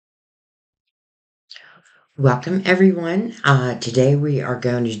Welcome, everyone. Today we are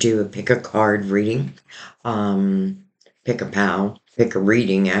going to do a pick a card reading. Um, Pick a pal, pick a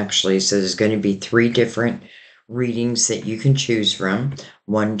reading, actually. So there's going to be three different readings that you can choose from: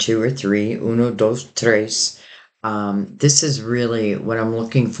 one, two, or three. Uno, dos, tres. This is really what I'm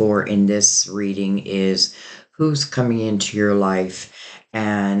looking for in this reading is who's coming into your life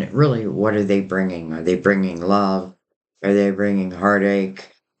and really what are they bringing? Are they bringing love? Are they bringing heartache?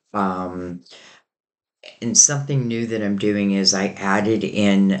 Um, and something new that I'm doing is I added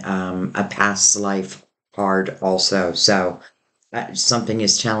in a past life card also. So something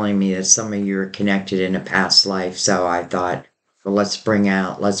is telling me that some of you are connected in a past life. So I thought, well, let's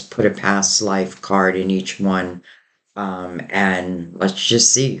put a past life card in each one, and let's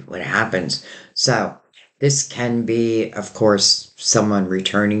just see what happens. So this can be, of course, someone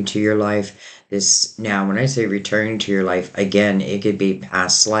returning to your life. This now, when I say returning to your life, again, it could be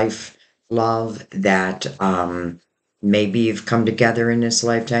past life love that maybe you've come together in this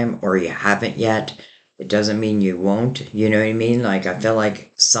lifetime or you haven't yet. It doesn't mean you won't. You know what I mean? Like, I feel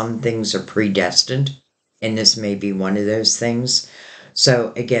like some things are predestined, and this may be one of those things.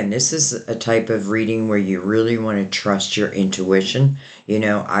 So, again, this is a type of reading where you really want to trust your intuition.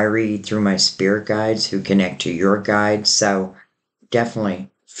 I read through my spirit guides who connect to your guides. So,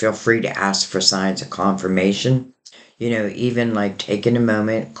 definitely feel free to ask for signs of confirmation. Even like taking a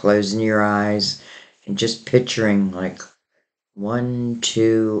moment, closing your eyes, and just picturing like one,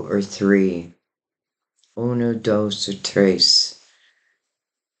 two, or three. Uno, dos, or tres.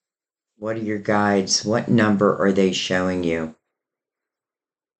 What are your guides? What number are they showing you?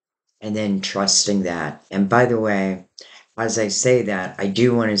 And then trusting that. And by the way, as I say that, I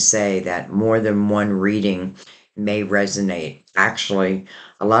do want to say that more than one reading may resonate. Actually,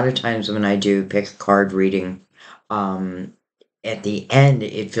 a lot of times when I do pick a card reading, um, at the end,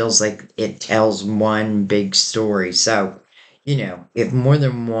 it feels like it tells one big story. So, if more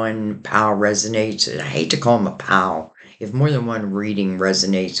than one pal resonates, and I hate to call him a pal, if more than one reading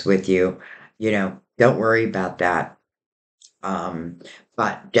resonates with you, don't worry about that. Um,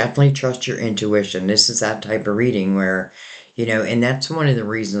 but definitely trust your intuition. This is that type of reading where, and that's one of the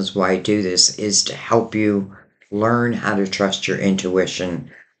reasons why I do this is to help you learn how to trust your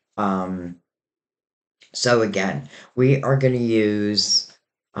intuition. Um, so again, we are going to use,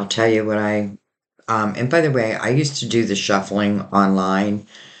 I'll tell you what and by the way, I used to do the shuffling online,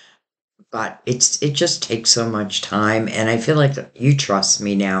 but it just takes so much time. And I feel like you trust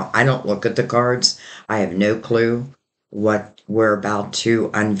me now. I don't look at the cards. I have no clue what we're about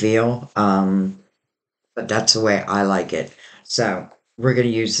to unveil. But that's the way I like it. So we're going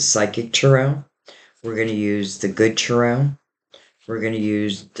to use the psychic tarot. We're going to use the good tarot. We're going to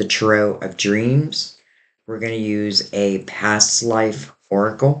use the tarot of dreams. We're going to use a past life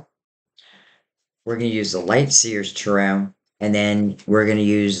oracle. We're going to use the light seers tarot, and then we're going to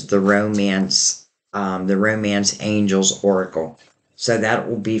use the romance angels oracle. So that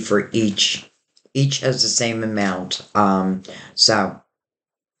will be for each. Each has the same amount. So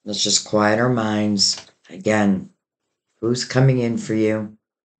let's just quiet our minds. Again, who's coming in for you,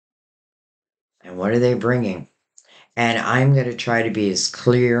 and what are they bringing? And I'm going to try to be as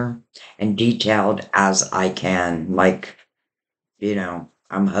clear and detailed as I can. Like,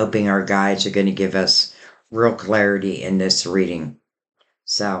 I'm hoping our guides are going to give us real clarity in this reading.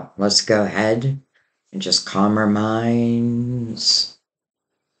 So let's go ahead and just calm our minds.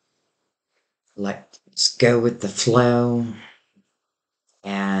 Let's go with the flow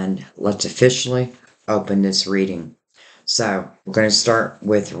and let's officially open this reading. So we're going to start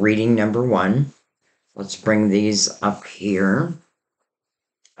with reading number one. Let's bring these up here.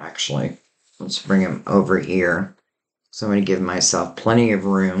 Actually, let's bring them over here. So I'm going to give myself plenty of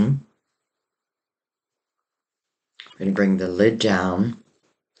room. I'm going to bring the lid down.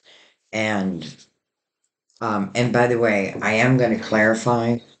 And by the way, I am going to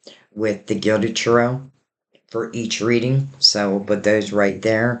clarify with the Gilded Tarot for each reading. So we'll put those right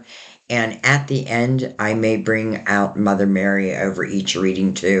there. And at the end, I may bring out Mother Mary over each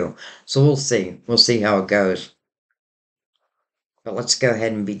reading too. So we'll see. We'll see how it goes. But let's go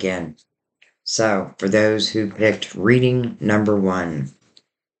ahead and begin. So for those who picked reading number one,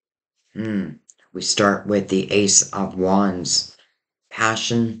 we start with the Ace of Wands,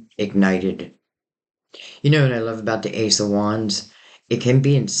 Passion Ignited. You know what I love about the Ace of Wands? It can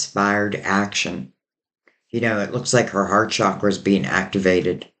be inspired action. It looks like her heart chakra is being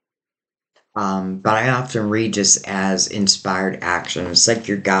activated. But I often read this as inspired action. It's like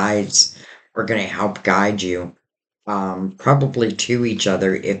your guides are going to help guide you, probably to each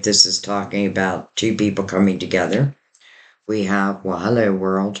other if this is talking about two people coming together. We have, well, hello,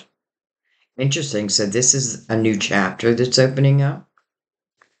 world. Interesting. So this is a new chapter that's opening up.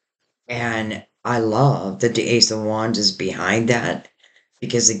 And I love that the Ace of Wands is behind that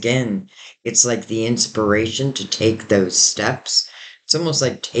because, again, it's like the inspiration to take those steps. It's almost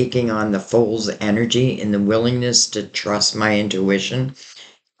like taking on the fool's energy and the willingness to trust my intuition.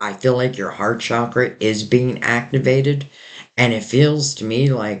 I feel like your heart chakra is being activated, and it feels to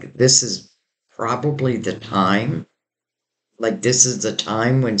me like this is probably the time. Like, this is the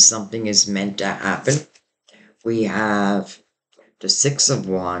time when something is meant to happen. We have the Six of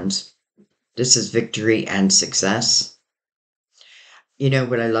Wands. This is victory and success. You know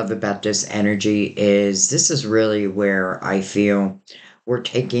what I love about this energy is this is really where I feel we're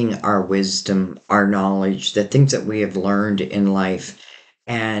taking our wisdom, our knowledge, the things that we have learned in life,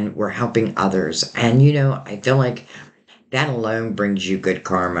 and we're helping others. And, I feel like that alone brings you good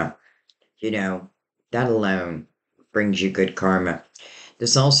karma. You know, that alone brings you good karma.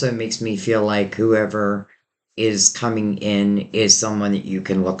 This also makes me feel like whoever is coming in is someone that you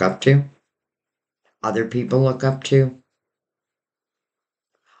can look up to, other people look up to.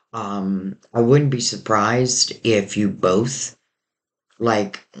 I wouldn't be surprised if you both,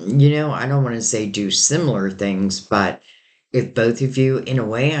 like, I don't want to say do similar things, but if both of you, in a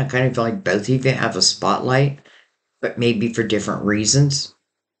way, I kind of feel like both of you have a spotlight, but maybe for different reasons.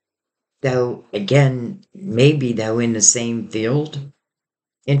 Though, again, maybe though in the same field.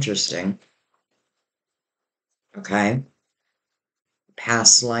 Interesting. Okay.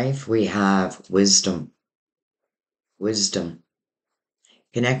 Past life, we have wisdom. Wisdom.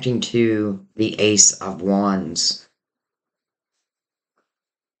 Connecting to the Ace of Wands.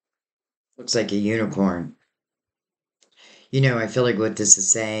 Looks like a unicorn. I feel like what this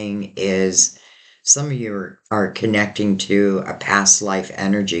is saying is some of you are connecting to a past life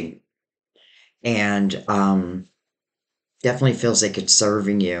energy and definitely feels like it's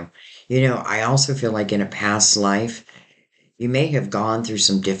serving you. I also feel like in a past life, you may have gone through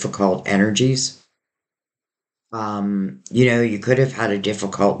some difficult energies. You could have had a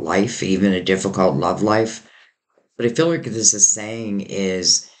difficult life, even a difficult love life. But I feel like this is saying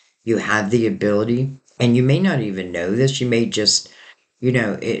is you have the ability, and you may not even know this. You may just,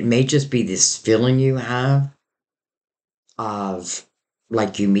 it may just be this feeling you have of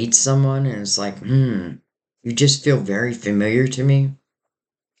like you meet someone and it's like, you just feel very familiar to me.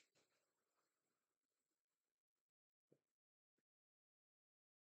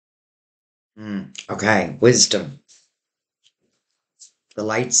 Okay, wisdom. The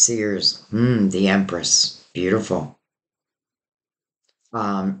light seers. The Empress. Beautiful.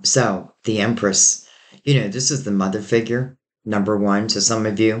 So the Empress, this is the mother figure, number one. So some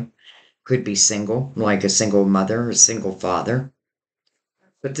of you could be single, like a single mother or single father.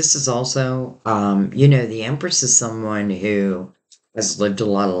 But this is also, the Empress is someone who has lived a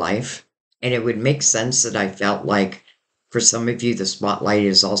lot of life. And it would make sense that I felt like for some of you, the spotlight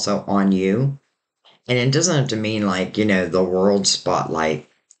is also on you. And it doesn't have to mean like, the world spotlight,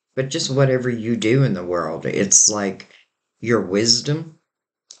 but just whatever you do in the world. It's like your wisdom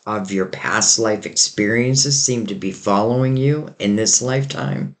of your past life experiences seem to be following you in this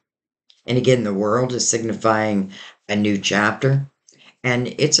lifetime. And again, the world is signifying a new chapter.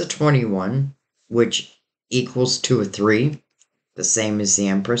 And it's a 21, which equals to a 3, the same as the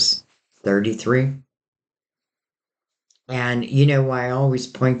Empress, 33. And why I always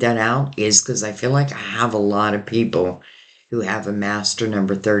point that out is because I feel like I have a lot of people who have a master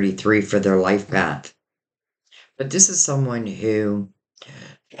number 33 for their life path. But this is someone who,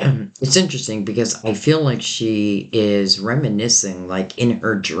 it's interesting because I feel like she is reminiscing, like in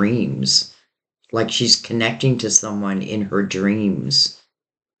her dreams, like she's connecting to someone in her dreams.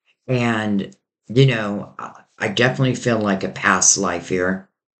 And, I definitely feel like a past life here.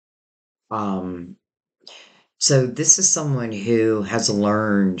 Um, so this is someone who has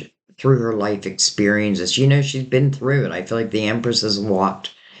learned through her life experiences. She's been through it. I feel like the Empress has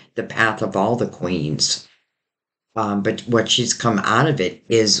walked the path of all the queens. But what she's come out of it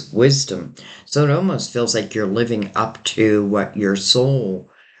is wisdom. So it almost feels like you're living up to what your soul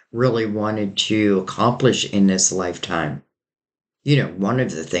really wanted to accomplish in this lifetime. One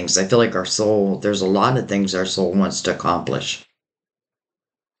of the things I feel like our soul, there's a lot of things our soul wants to accomplish.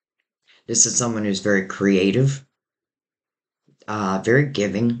 This is someone who's very creative, very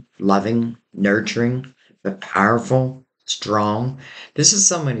giving, loving, nurturing, but powerful, strong. This is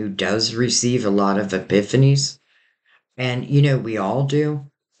someone who does receive a lot of epiphanies. And, we all do.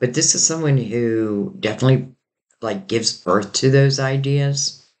 But this is someone who definitely like gives birth to those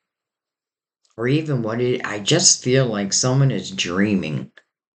ideas. Or even I just feel like someone is dreaming.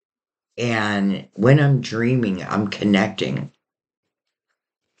 And when I'm dreaming, I'm connecting.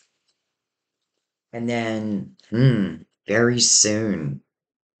 And then, very soon,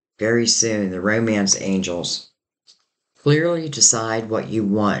 the romance angels clearly decide what you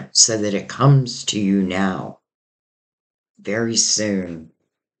want so that it comes to you now, very soon.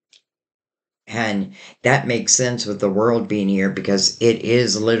 And that makes sense with the world being here because it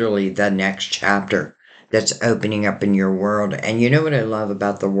is literally the next chapter that's opening up in your world. And you know what I love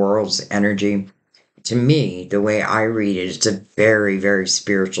about the world's energy? To me, the way I read it, it's a very, very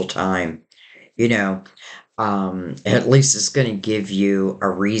spiritual time. You know, at least it's going to give you a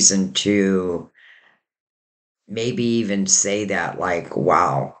reason to maybe even say that, like,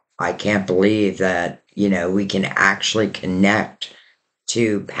 wow, I can't believe that, we can actually connect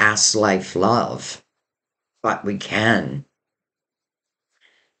to past life love, but we can.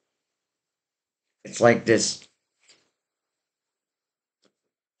 It's like this,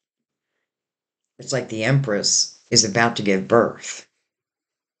 it's like the Empress is about to give birth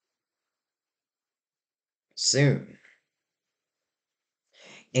soon.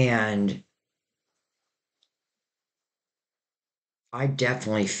 And I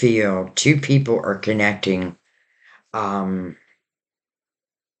definitely feel two people are connecting. Um,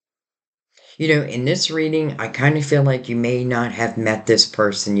 in this reading, I kind of feel like you may not have met this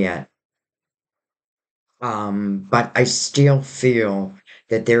person yet. But I still feel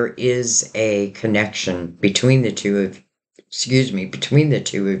that there is a connection between the two of, excuse me, between the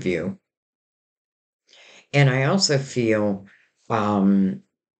two of you. And I also feel um,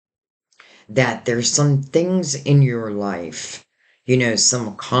 that there's some things in your life, some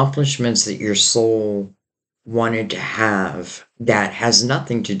accomplishments that your soul wanted to have that has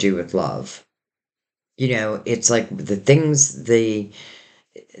nothing to do with love. It's like the things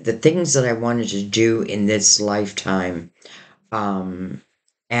that I wanted to do in this lifetime, um,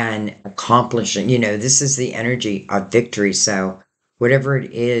 and accomplishing. This is the energy of victory. So whatever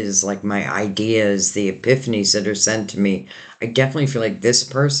it is, like my ideas, the epiphanies that are sent to me, I definitely feel like this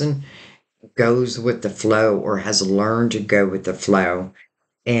person goes with the flow or has learned to go with the flow,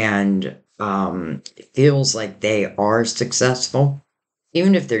 and feels like they are successful,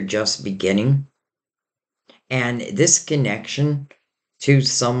 even if they're just beginning. And this connection to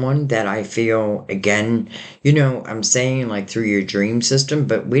someone that I feel, again, I'm saying like through your dream system,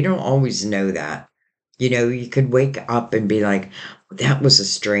 but we don't always know that. You could wake up and be like, that was a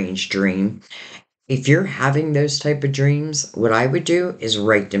strange dream. If you're having those type of dreams, what I would do is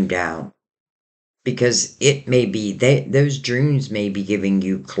write them down, because it may be those dreams may be giving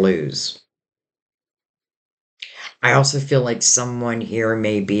you clues. I also feel like someone here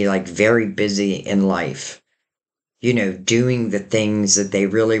may be like very busy in life, doing the things that they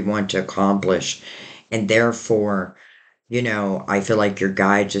really want to accomplish. And therefore, I feel like your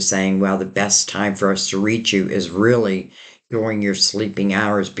guides are saying, well, the best time for us to reach you is really during your sleeping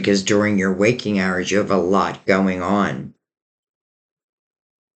hours, because during your waking hours, you have a lot going on.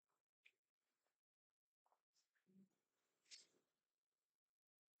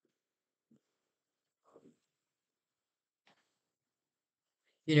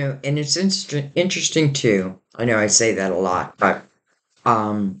 And it's interesting too. I know I say that a lot, but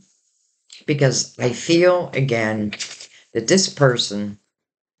um, because I feel again that this person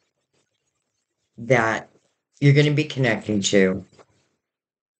that you're going to be connecting to,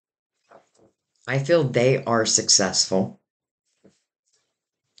 I feel they are successful.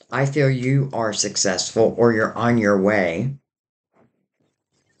 I feel you are successful or you're on your way.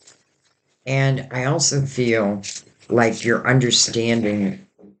 And I also feel like you're understanding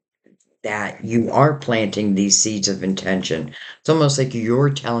that you are planting these seeds of intention. It's almost like you're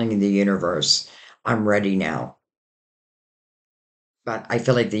telling the universe, I'm ready now. But I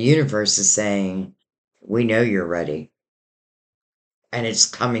feel like the universe is saying, we know you're ready. And it's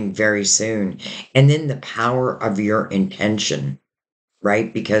coming very soon. And then the power of your intention,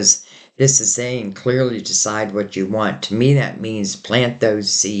 right? Because this is saying clearly decide what you want. To me, that means plant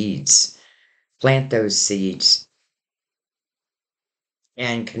those seeds. Plant those seeds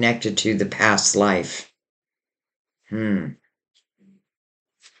and connect it to the past life. Hmm.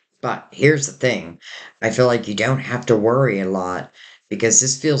 But here's the thing. I feel like you don't have to worry a lot, because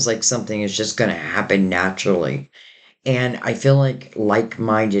this feels like something is just going to happen naturally. And I feel like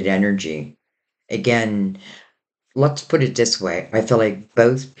minded energy. Again, let's put it this way. I feel like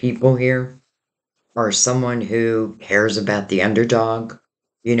both people here are someone who cares about the underdog,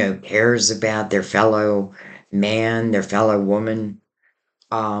 cares about their fellow man, their fellow woman,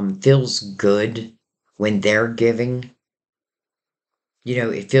 feels good when they're giving.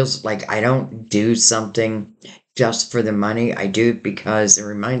 It feels like I don't do something just for the money. I do it because it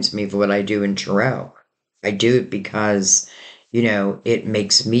reminds me of what I do in tarot. I do it because, it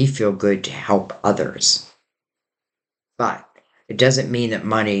makes me feel good to help others. But it doesn't mean that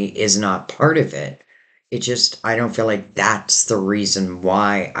money is not part of it. It just, I don't feel like that's the reason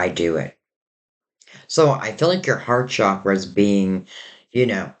why I do it. So I feel like your heart chakra is being,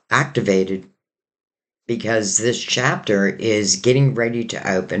 activated because this chapter is getting ready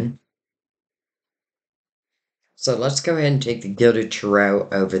to open. So let's go ahead and take the Gilded Tarot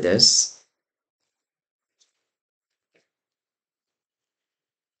over this.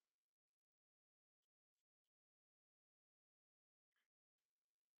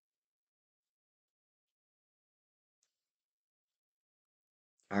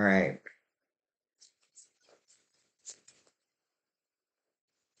 All right.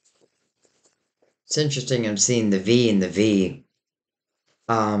 It's interesting. I'm seeing the V in the V.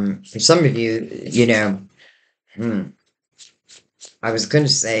 For some of you, hmm, I was going to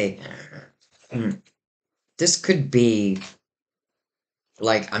say, hmm, this could be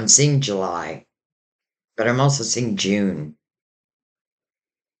like I'm seeing July, but I'm also seeing June.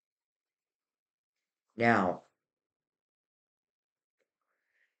 Now,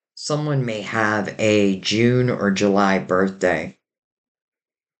 someone may have a June or July birthday,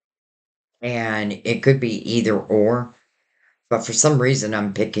 and it could be either or, but for some reason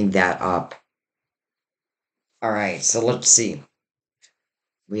I'm picking that up. All right, so let's see.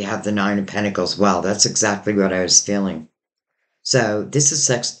 We have the Nine of Pentacles. Well, that's exactly what I was feeling. So this is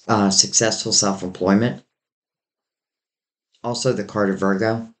successful self-employment. Also the card of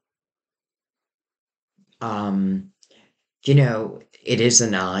Virgo. Um, it is a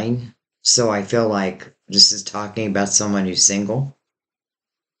nine, so I feel like this is talking about someone who's single,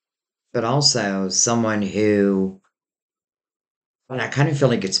 but also someone who, and I kind of feel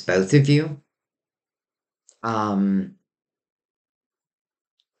like it's both of you. Um,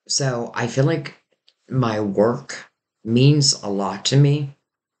 so I feel like my work means a lot to me.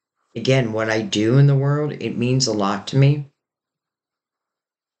 Again, what I do in the world, it means a lot to me.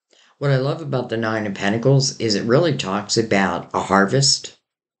 What I love about the Nine of Pentacles is it really talks about a harvest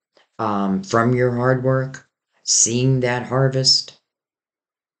from your hard work, seeing that harvest.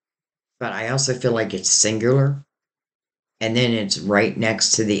 But I also feel like it's singular. And then it's right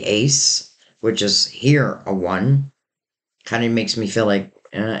next to the ace, which is here a one. Kind of makes me feel like,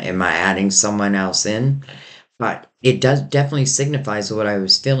 am I adding someone else in? But it does definitely signifies what I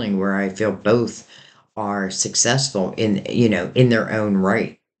was feeling, where I feel both are successful in their own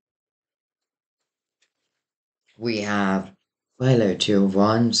right. We have Philo, Two of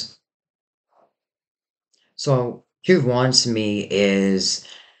Wands. So Two of Wands to me is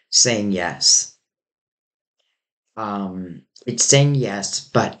saying yes. It's saying yes,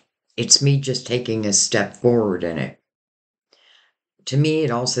 but it's me just taking a step forward in it. To me,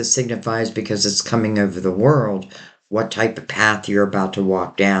 it also signifies, because it's coming over the world, what type of path you're about to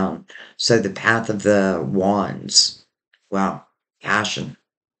walk down. So the path of the wands, well, passion,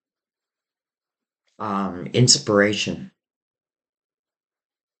 inspiration,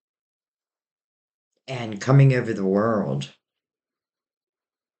 and coming over the world.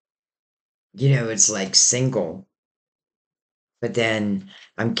 It's like single, but then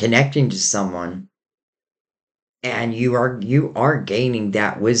I'm connecting to someone, and you are gaining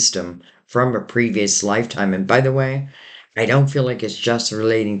that wisdom from a previous lifetime. And by the way, I don't feel like it's just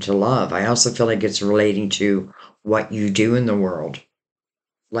relating to love. I also feel like it's relating to what you do in the world.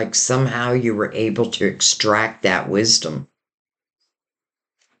 Like somehow you were able to extract that wisdom.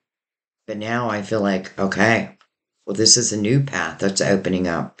 But now I feel like, okay, well, this is a new path that's opening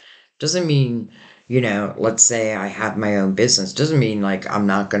up. Doesn't mean, let's say I have my own business. Doesn't mean like I'm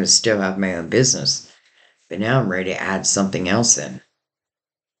not going to still have my own business. But now I'm ready to add something else in.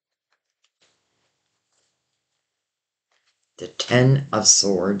 The Ten of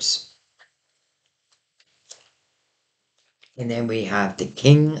Swords. And then we have the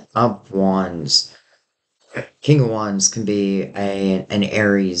King of Wands. King of Wands can be an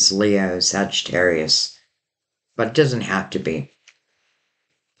Aries, Leo, Sagittarius, but it doesn't have to be.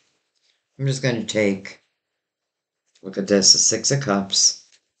 I'm just going to look at this, the Six of Cups,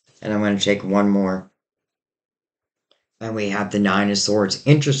 and I'm going to take one more. And we have the Nine of Swords.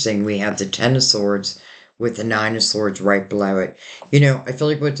 Interesting, we have the Ten of Swords with the Nine of Swords right below it. I feel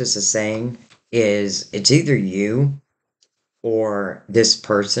like what this is saying is it's either you or this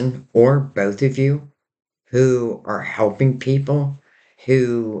person or both of you who are helping people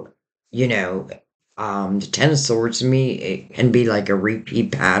who, you know, the Ten of Swords to me, it can be like a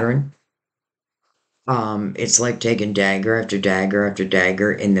repeat pattern. It's like taking dagger after dagger after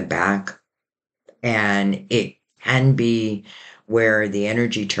dagger in the back, and it can be where the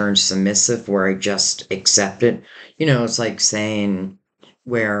energy turns submissive, where I just accept it. It's like saying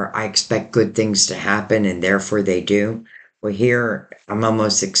where I expect good things to happen and therefore they do. Well, here I'm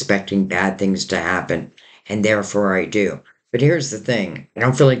almost expecting bad things to happen and therefore I do. But here's the thing, I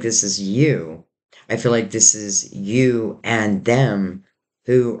don't feel like this is you. I feel like this is you and them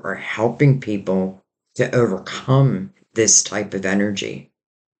who are helping people to overcome this type of energy.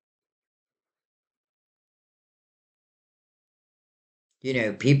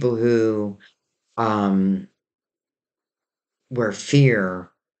 People who, um, where fear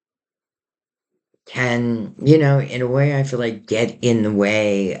can, in a way, I feel like get in the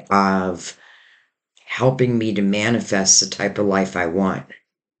way of helping me to manifest the type of life I want.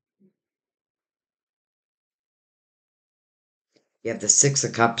 You have the Six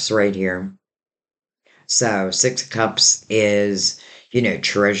of Cups right here. So, Six of Cups is,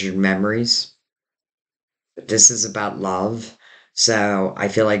 treasured memories. But this is about love. So, I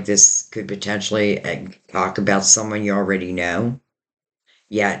feel like this could potentially talk about someone you already know.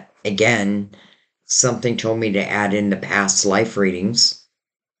 Yet, again, something told me to add in the past life readings.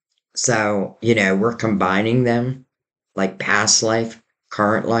 So, we're combining them like past life,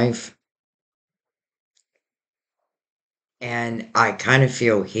 current life. And I kind of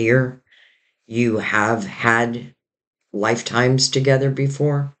feel here you have had lifetimes together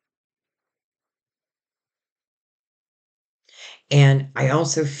before. And I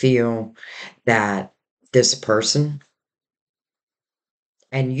also feel that this person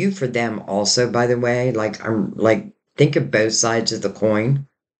and you for them also, by the way, like I'm like, think of both sides of the coin.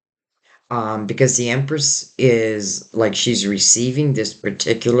 Because the Empress is like she's receiving this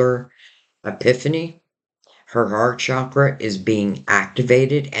particular epiphany. Her heart chakra is being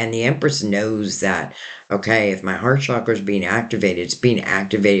activated, and the Empress knows that, okay, if my heart chakra is being activated, it's being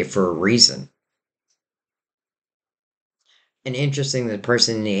activated for a reason. And interesting, the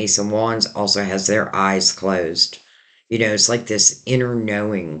person in the Ace of Wands also has their eyes closed. It's like this inner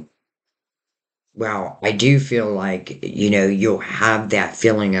knowing. Well, I do feel like, you'll have that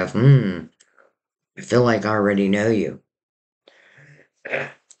feeling of, I feel like I already know you.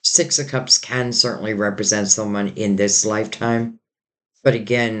 Six of Cups can certainly represent someone in this lifetime. But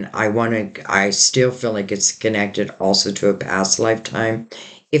again, I still feel like it's connected also to a past lifetime.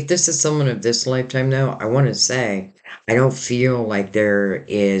 If this is someone of this lifetime, though, I want to say I don't feel like there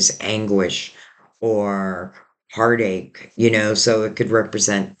is anguish or heartache, so it could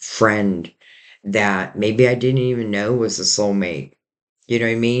represent friend that maybe I didn't even know was a soulmate. You know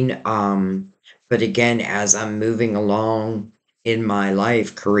what I mean? But again, as I'm moving along in my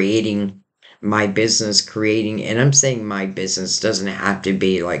life, creating my business, creating, and I'm saying my business doesn't have to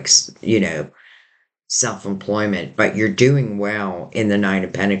be like, self-employment, but you're doing well in the Nine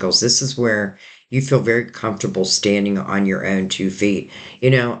of Pentacles. This is where you feel very comfortable standing on your own 2 feet.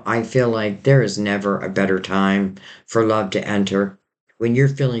 I feel like there is never a better time for love to enter. When you're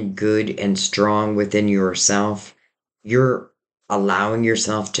feeling good and strong within yourself, you're allowing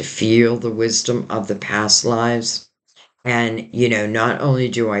yourself to feel the wisdom of the past lives. And, not only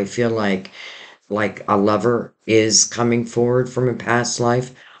do I feel like a lover is coming forward from a past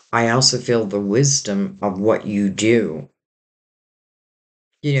life, I also feel the wisdom of what you do.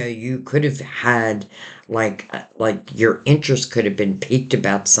 You could have had like your interest could have been piqued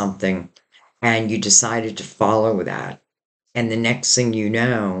about something and you decided to follow that. And the next thing you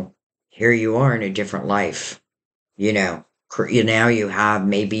know, here you are in a different life. Now you have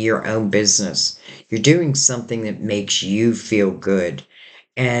maybe your own business. You're doing something that makes you feel good.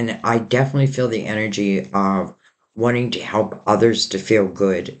 And I definitely feel the energy of wanting to help others to feel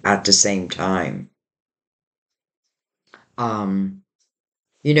good at the same time. Um,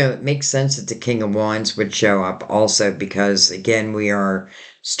 it makes sense that the King of Wands would show up also because, again, we are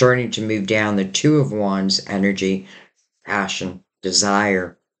starting to move down the Two of Wands energy, passion,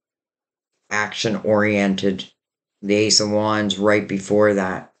 desire, action oriented. The Ace of Wands right before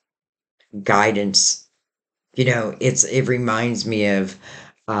that, guidance. It reminds me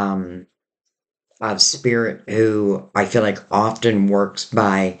um, of Spirit, who I feel like often works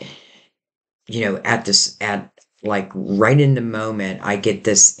by, at like right in the moment, I get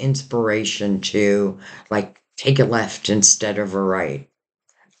this inspiration to like take a left instead of a right.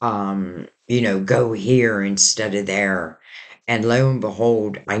 Go here instead of there. And lo and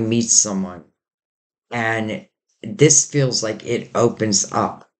behold, I meet someone. And this feels like it opens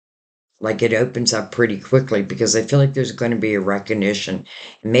up pretty quickly because I feel like there's going to be a recognition.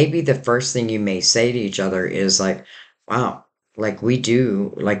 Maybe the first thing you may say to each other is like, wow, like we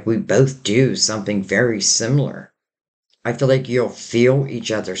both do something very similar. I feel like you'll feel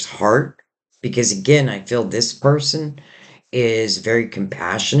each other's heart because again, I feel this person is very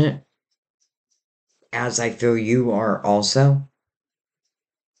compassionate, as I feel you are also.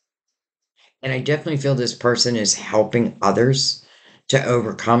 And I definitely feel this person is helping others to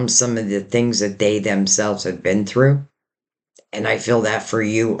overcome some of the things that they themselves have been through. And I feel that for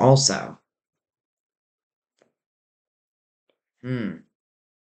you also. Hmm.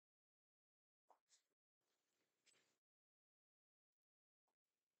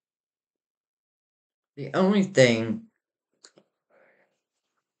 The only thing,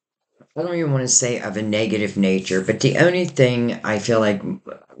 I don't even want to say of a negative nature, but the only thing I feel like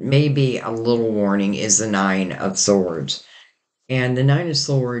maybe a little warning is the Nine of Swords. And the Nine of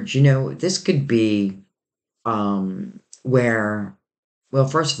Swords, this could be where, well,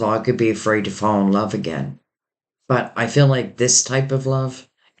 first of all, I could be afraid to fall in love again. But I feel like this type of love,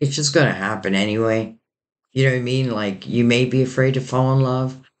 it's just going to happen anyway. You know what I mean? Like, you may be afraid to fall in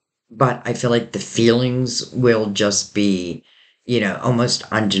love, but I feel like the feelings will just be, almost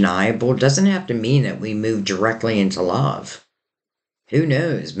undeniable. It doesn't have to mean that we move directly into love. Who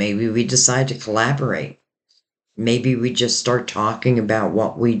knows? Maybe we decide to collaborate. Maybe we just start talking about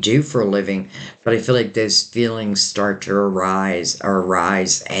what we do for a living. But I feel like those feelings start to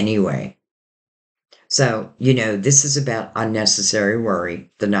arise anyway. So, this is about unnecessary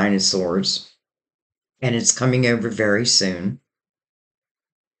worry, the Nine of Swords, and it's coming over very soon.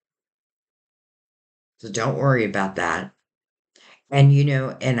 So don't worry about that. And,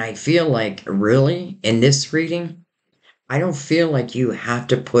 and I feel like really in this reading, I don't feel like you have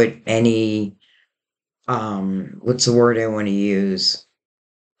to put any, what's the word I want to use?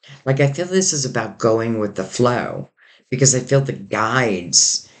 Like, I feel this is about going with the flow because I feel the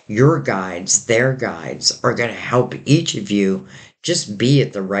guides, your guides, their guides are going to help each of you just be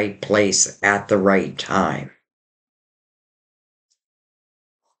at the right place at the right time.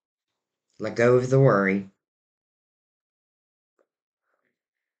 Let go of the worry.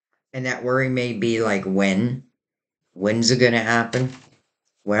 And that worry may be like, when? When's it going to happen?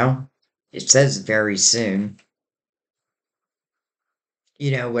 Well, it says very soon.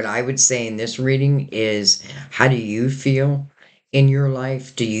 What I would say in this reading is, how do you feel in your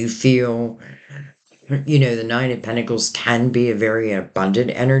life? Do you feel, the Nine of Pentacles can be a very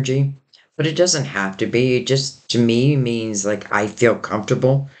abundant energy, but it doesn't have to be. It just, to me, means like I feel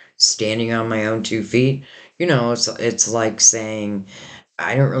comfortable standing on my own 2 feet. It's like saying,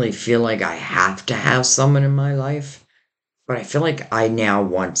 I don't really feel like I have to have someone in my life, but I feel like I now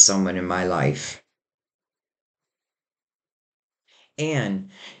want someone in my life. And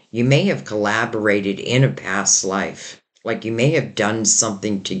you may have collaborated in a past life, like you may have done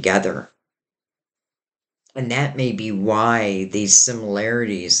something together. And that may be why these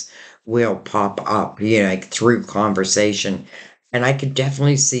similarities will pop up, like through conversation. And I could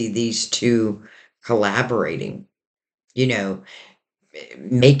definitely see these two collaborating, you know,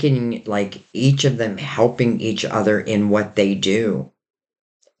 making like each of them helping each other in what they do.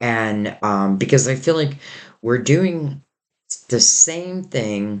 And because I feel like we're doing the same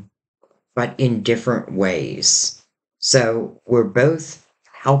thing, but in different ways. So we're both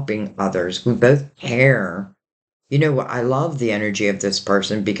helping others. We both care. I love the energy of this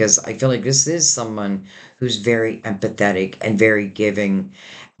person because I feel like this is someone who's very empathetic and very giving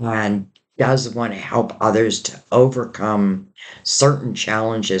and does want to help others to overcome certain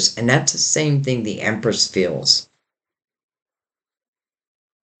challenges. And that's the same thing the Empress feels.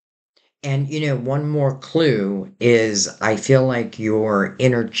 And one more clue is I feel like your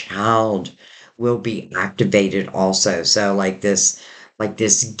inner child will be activated also. So like this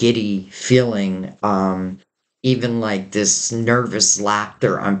giddy feeling, even like this nervous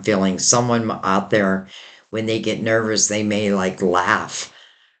laughter I'm feeling. Someone out there, when they get nervous, they may like laugh.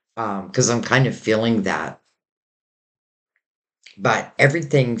 Because I'm kind of feeling that. But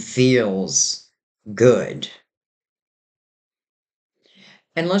everything feels good.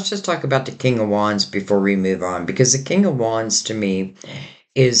 And let's just talk about the King of Wands before we move on, because the King of Wands to me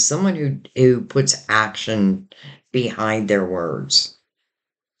is someone who puts action behind their words.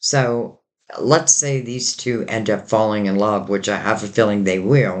 So let's say these two end up falling in love, which I have a feeling they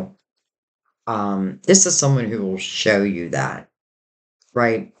will. This is someone who will show you that,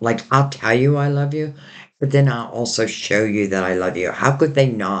 right? Like I'll tell you I love you, but then I'll also show you that I love you. How could they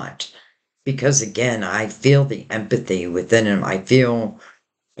not? Because again, I feel the empathy within him. I feel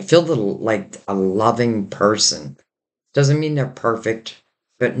like a loving person. Doesn't mean they're perfect,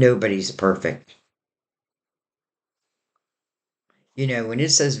 but nobody's perfect. When it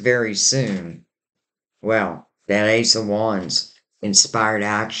says very soon, well, that Ace of Wands, inspired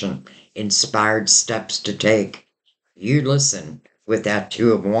action, inspired steps to take. You listen with that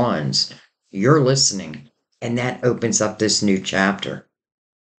Two of Wands. You're listening. And that opens up this new chapter.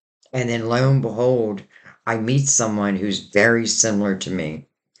 And then lo and behold, I meet someone who's very similar to me.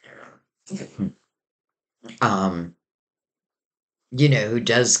 Um, who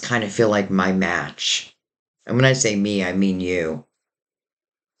does kind of feel like my match. And when I say me, I mean you.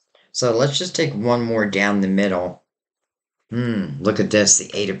 So let's just take one more down the middle. Look at this,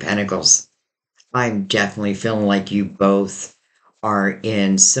 the Eight of Pentacles. I'm definitely feeling like you both are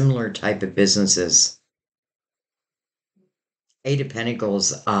in similar type of businesses. Eight of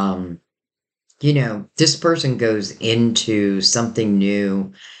Pentacles, this person goes into something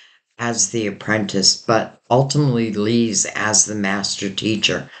new as the apprentice, but ultimately leaves as the master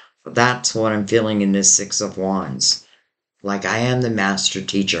teacher. That's what I'm feeling in this Six of Wands. Like I am the master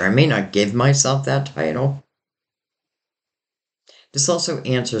teacher. I may not give myself that title. This also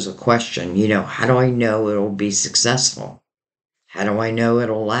answers a question, how do I know it'll be successful? How do I know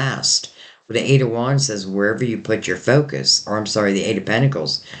it'll last? Well, the Eight of Wands says wherever you put your focus, or I'm sorry, the Eight of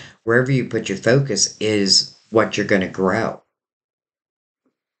Pentacles, wherever you put your focus is what you're going to grow.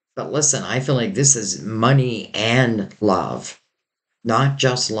 But listen, I feel like this is money and love, not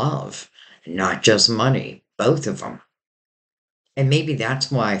just love, not just money, both of them. And maybe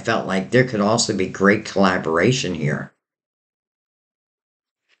that's why I felt like there could also be great collaboration here.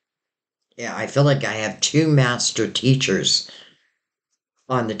 Yeah, I feel like I have two master teachers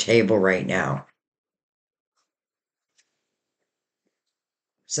on the table right now.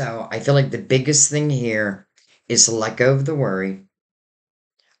 So I feel like the biggest thing here is to let go of the worry.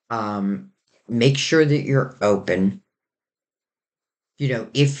 Um, Make sure that you're open.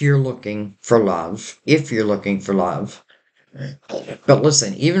 If you're looking for love, But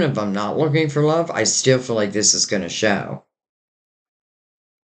listen, even if I'm not looking for love, I still feel like this is going to show.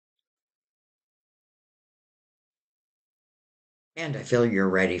 And I feel you're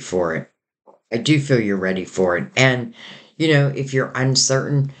ready for it. I do feel you're ready for it. And, if you're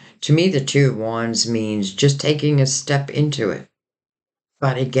uncertain, to me, the Two of Wands means just taking a step into it.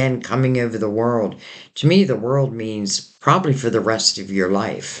 But again, coming over the world, to me, the world means probably for the rest of your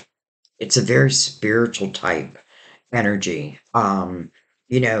life. It's a very spiritual type energy.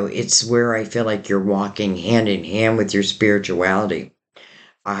 It's where I feel like you're walking hand in hand with your spirituality.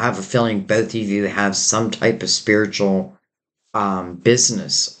 I have a feeling both of you have some type of spiritual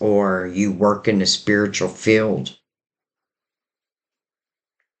business or you work in the spiritual field.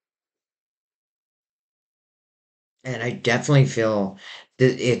 And I definitely feel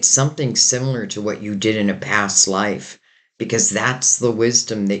that it's something similar to what you did in a past life because that's the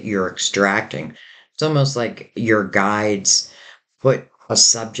wisdom that you're extracting. It's almost like your guides put a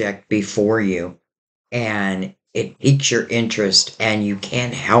subject before you and it piques your interest and you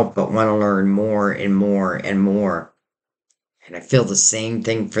can't help but want to learn more and more and more. And I feel the same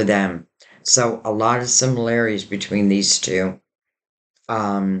thing for them. So a lot of similarities between these two.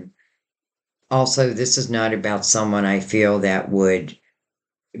 Um, Also, this is not about someone I feel that would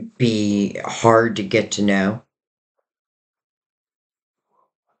be hard to get to know.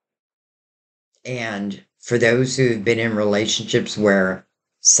 And for those who have been in relationships where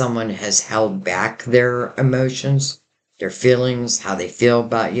someone has held back their emotions, their feelings, how they feel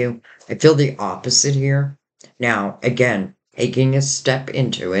about you, I feel the opposite here. Now, again, taking a step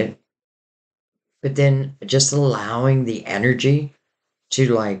into it, but then just allowing the energy to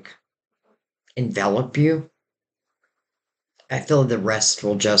like envelop you. I feel the rest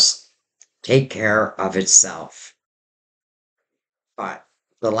will just take care of itself. But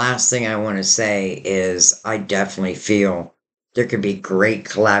the last thing I want to say is I definitely feel there could be great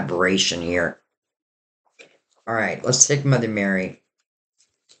collaboration here. All right, let's take Mother Mary.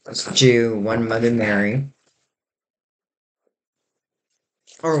 Let's do one Mother Mary.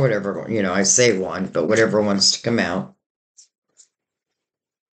 Or whatever, I say one, but whatever wants to come out.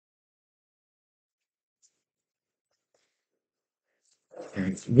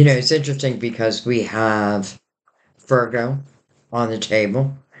 It's interesting because we have Virgo on the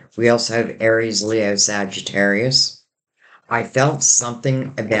table. We also have Aries, Leo, Sagittarius. I felt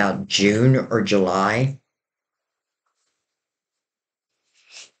something about June or July.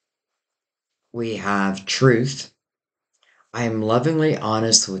 We have Truth. I am lovingly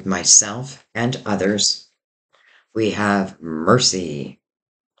honest with myself and others. We have Mercy.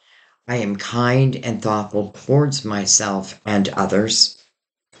 I am kind and thoughtful towards myself and others.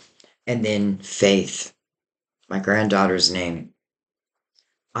 And then Faith, my granddaughter's name.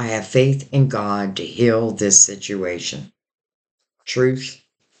 I have faith in God to heal this situation. Truth,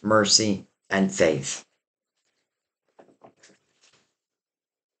 mercy, and faith.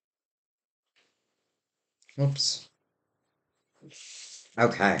 Oops.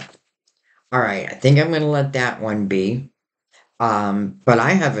 Okay. All right, I think I'm going to let that one be. But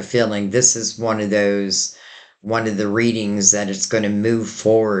I have a feeling this is one of the readings that it's going to move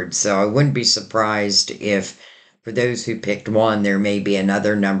forward. So I wouldn't be surprised if, for those who picked one, there may be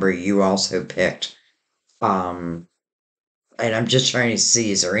another number you also picked. Um, and I'm just trying to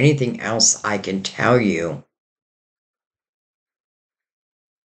see, is there anything else I can tell you?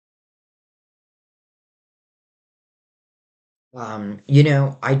 I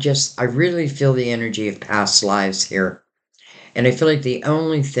really feel the energy of past lives here. And I feel like the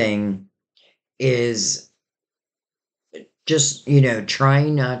only thing is just,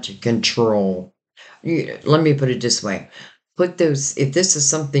 trying not to control. Let me put it this way. If this is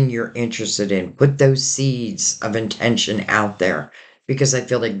something you're interested in, put those seeds of intention out there because I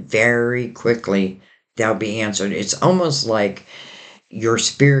feel like very quickly they'll be answered. It's almost like your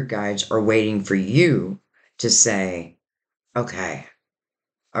spirit guides are waiting for you to say, okay,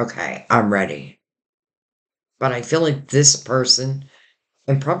 okay, I'm ready. But I feel like this person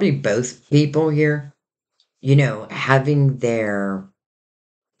and probably both people here, having their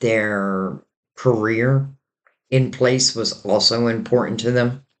career in place was also important to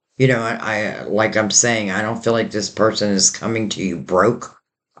them. Like I'm saying, I don't feel like this person is coming to you broke.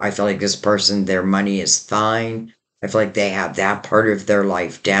 I feel like this person, their money is fine. I feel like they have that part of their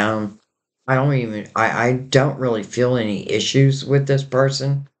life down. I don't really feel any issues with this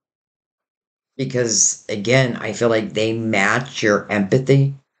person because, again, I feel like they match your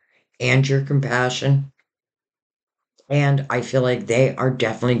empathy and your compassion. And I feel like they are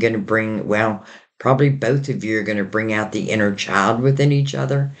definitely going to probably both of you are going to bring out the inner child within each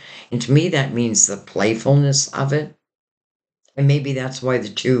other. And to me, that means the playfulness of it. And maybe that's why the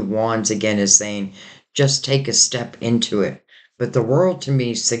Two of Wands again is saying, just take a step into it. But the world to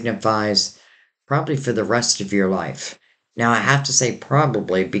me signifies probably for the rest of your life. Now, I have to say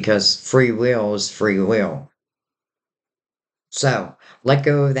probably because free will is free will. So let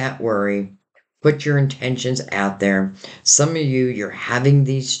go of that worry. Put your intentions out there. Some of you, you're having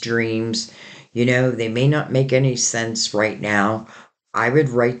these dreams. They may not make any sense right now. I would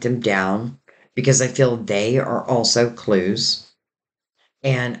write them down because I feel they are also clues.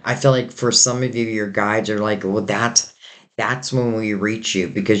 And I feel like for some of you, your guides are like, well, that's when we reach you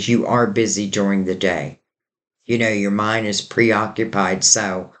because you are busy during the day. Your mind is preoccupied,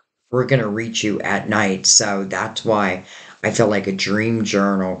 so we're going to reach you at night. So that's why I feel like a dream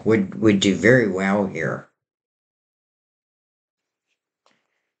journal would do very well here.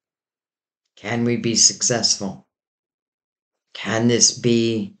 Can we be successful? Can this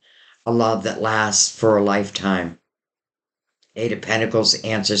be a love that lasts for a lifetime? Eight of Pentacles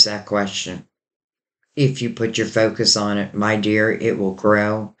answers that question. If you put your focus on it, my dear, it will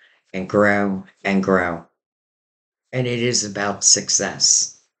grow and grow and grow. And it is about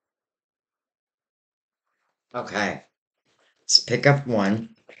success. Okay, let's pick up one.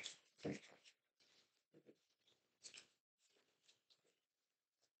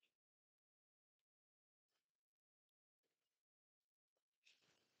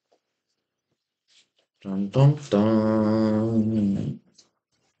 Dun, dun, dun.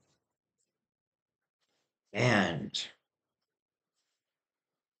 And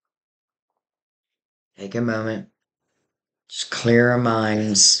take a moment, just clear our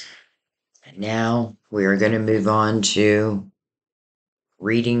minds. And now we are going to move on to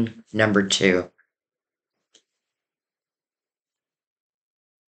reading number two.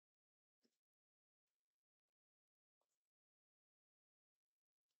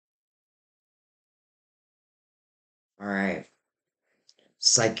 All right.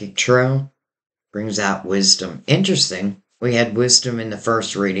 Psychic Tarot brings out wisdom. Interesting. We had wisdom in the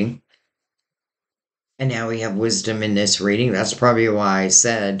first reading, and now we have wisdom in this reading. That's probably why I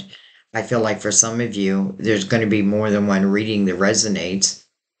said I feel like for some of you, there's going to be more than one reading that resonates.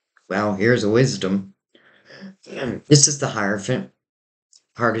 Well, here's wisdom. This is the Hierophant,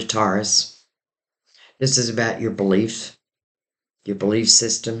 heart of Taurus. This is about your belief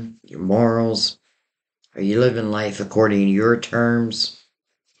system, your morals. Are you living life according to your terms?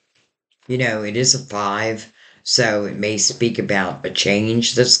 It is a five, so it may speak about a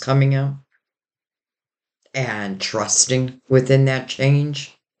change that's coming up and trusting within that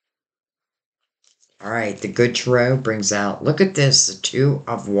change. All right, the good tarot brings out, look at this, the Two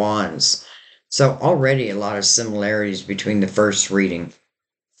of Wands. So already a lot of similarities between the first reading.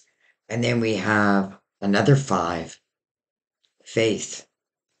 And then we have another five, faith.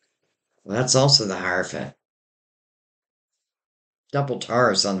 Well, that's also the Hierophant. Double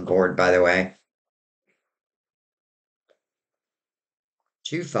Taurus on the board, by the way.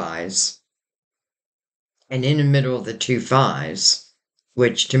 Two fives. And in the middle of the two fives,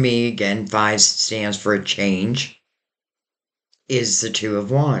 which to me, again, five stands for a change, is the Two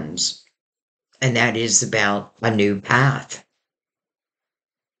of Wands. And that is about a new path.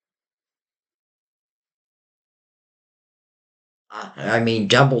 I mean,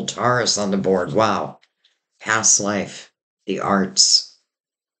 double Taurus on the board. Wow. Past life, the arts,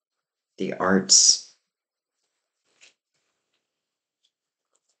 the arts,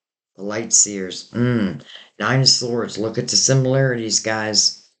 the light seers. Nine of Swords. Look at the similarities,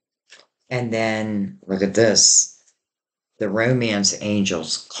 guys. And then look at this. The romance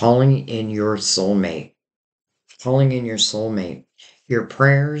angels calling in your soulmate. Calling in your soulmate. Your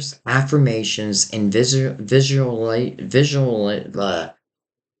prayers, affirmations, and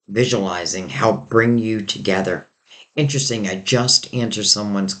visualizing help bring you together. Interesting. I just answered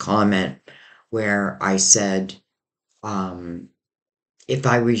someone's comment where I said, if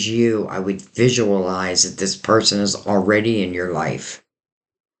I was you, I would visualize that this person is already in your life.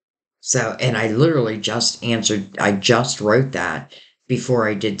 So, and I literally just answered, I just wrote that before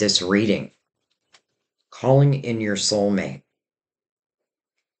I did this reading. Calling in your soulmate.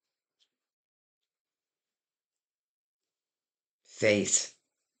 Faith,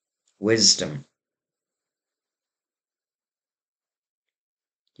 wisdom,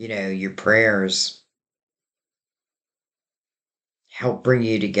 your prayers help bring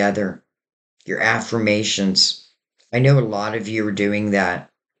you together. Your affirmations. I know a lot of you are doing that.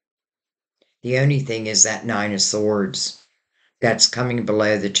 The only thing is that Nine of Swords that's coming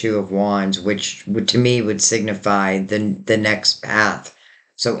below the Two of Wands, which would, to me, would signify the next path.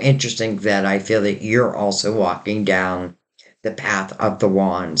 So interesting that I feel that you're also walking down the path of the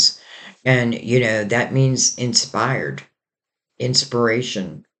Wands. And, that means inspired,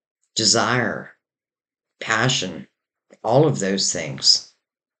 inspiration, desire, passion, all of those things.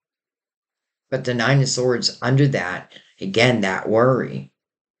 But the Nine of Swords under that, again, that worry.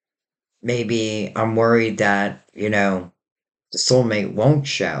 Maybe I'm worried that, the soulmate won't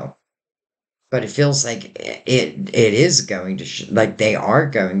show. But it feels like it is going to, like they are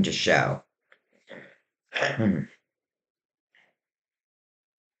going to show.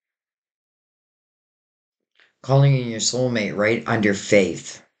 Calling in your soulmate right under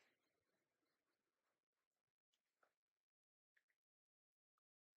faith.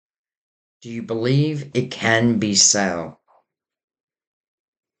 Do you believe it can be so?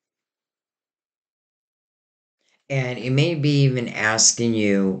 And it may be even asking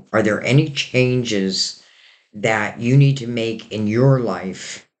you, are there any changes that you need to make in your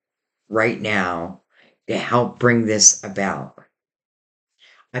life right now to help bring this about?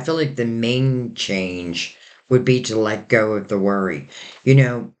 I feel like the main change would be to let go of the worry.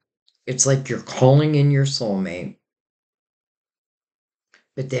 It's like you're calling in your soulmate,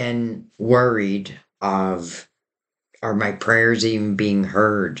 but then worried of, are my prayers even being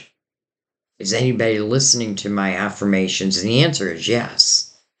heard? Is anybody listening to my affirmations? And the answer is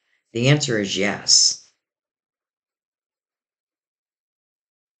yes. The answer is yes.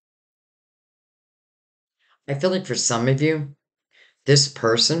 I feel like for some of you, this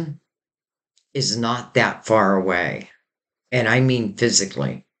person is not that far away. And I mean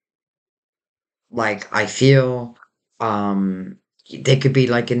physically. Like I feel they could be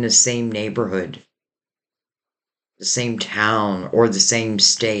like in the same neighborhood, the same town, or the same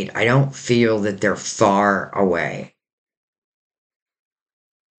state. I don't feel that they're far away.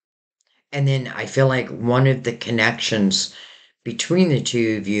 And then I feel like one of the connections between the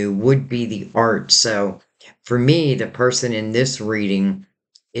two of you would be the art. So for me, the person in this reading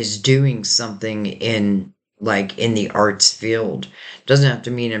is doing something in the arts field. Doesn't have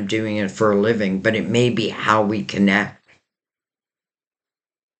to mean I'm doing it for a living, but it may be how we connect.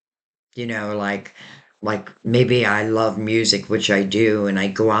 Like maybe I love music, which I do, and I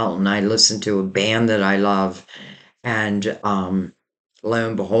go out and I listen to a band that I love, and lo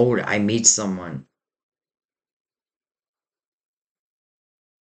and behold, I meet someone.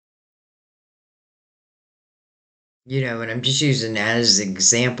 And I'm just using that as an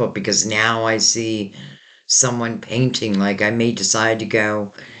example because now I see someone painting. Like I may decide to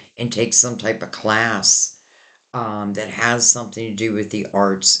go and take some type of class that has something to do with the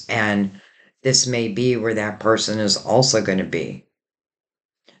arts, and this may be where that person is also going to be.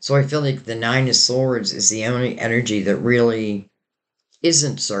 So I feel like the Nine of Swords is the only energy that really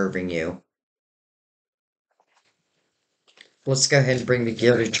isn't serving you. Let's go ahead and bring the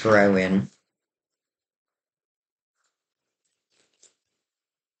Gilded Tarot in.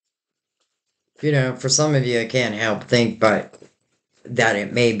 For some of you, I can't help think but that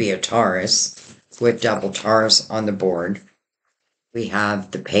it may be a Taurus with double Taurus on the board. We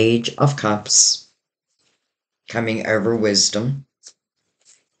have the Page of Cups coming over wisdom.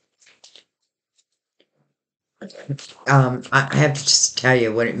 I have to just tell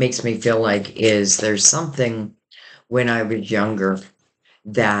you what it makes me feel like is there's something when I was younger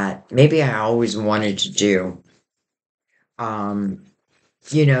that maybe I always wanted to do. Um,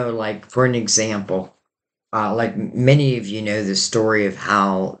 like for an example, like many of you know the story of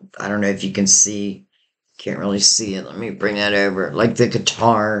how, I don't know if you can see, can't really see it. Let me bring that over. Like the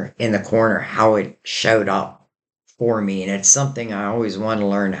guitar in the corner, how it showed up for me. And it's something I always want to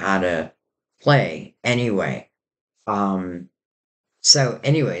learn how to play anyway. Um, so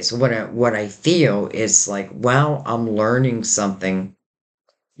anyways, what I feel is like, wow, I'm learning something,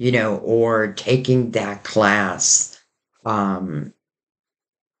 or taking that class. Um,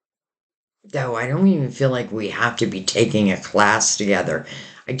 though I don't even feel like we have to be taking a class together.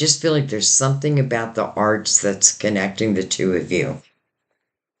 I just feel like there's something about the arts that's connecting the two of you.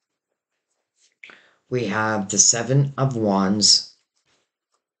 We have the Seven of Wands.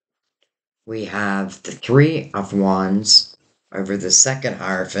 We have the Three of Wands over the second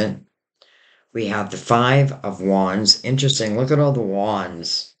Hierophant. We have the Five of Wands. Interesting. Look at all the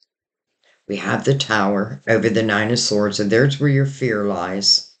wands. We have the Tower over the Nine of Swords. So there's where your fear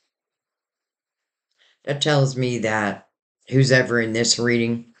lies. That tells me that who's ever in this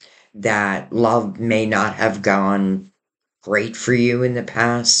reading, that love may not have gone great for you in the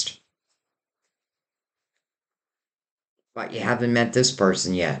past, but you haven't met this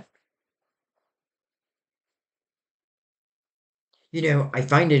person yet. I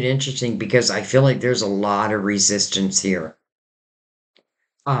find it interesting because I feel like there's a lot of resistance here.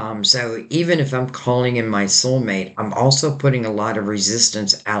 So even if I'm calling in my soulmate, I'm also putting a lot of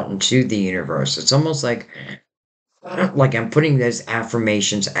resistance out into the universe. It's almost like I'm putting those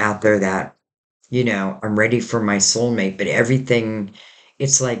affirmations out there that, I'm ready for my soulmate, but everything,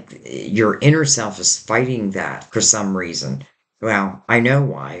 it's like your inner self is fighting that for some reason. Well, I know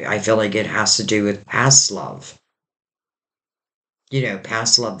why. I feel like it has to do with past love,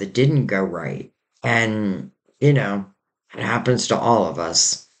 past love that didn't go right. And, it happens to all of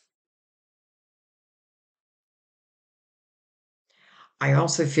us. I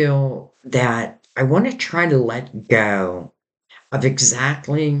also feel that I want to try to let go of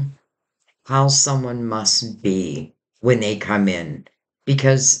exactly how someone must be when they come in,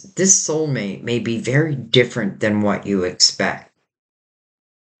 because this soulmate may be very different than what you expect.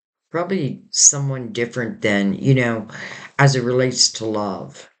 Probably someone different than, as it relates to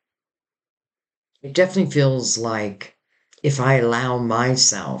love. It definitely feels like if I allow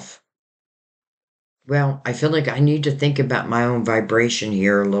myself, well, I feel like I need to think about my own vibration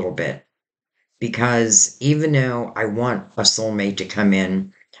here a little bit, because even though I want a soulmate to come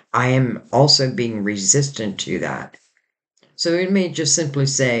in, I am also being resistant to that. So it may just simply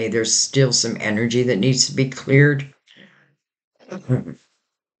say there's still some energy that needs to be cleared,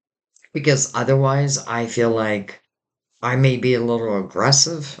 because otherwise I feel like I may be a little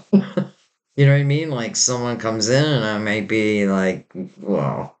aggressive. You know what I mean? Like someone comes in and I may be like,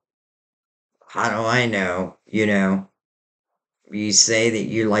 well, how do I know? You say that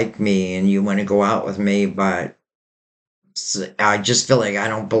you like me and you want to go out with me, but I just feel like I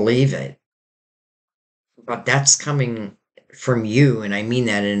don't believe it. But that's coming from you, and I mean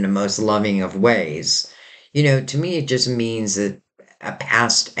that in the most loving of ways. To me, it just means that a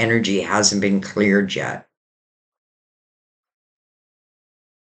past energy hasn't been cleared yet.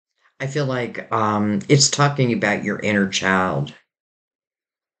 I feel like it's talking about your inner child.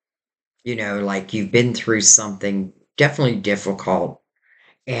 Like you've been through something definitely difficult.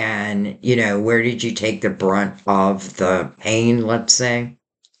 And, where did you take the brunt of the pain, let's say?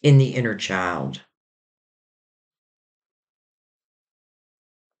 In the inner child.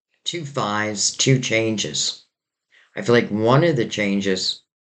 Two fives, two changes. I feel like one of the changes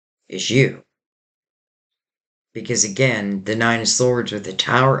is you. Because again, the Nine of Swords with the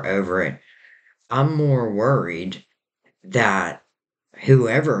Tower over it, I'm more worried that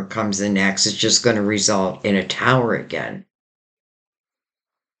whoever comes in next is just going to result in a tower again.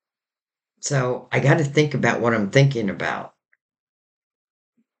 So I got to think about what I'm thinking about.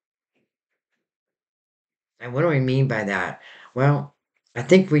 And what do I mean by that? Well, I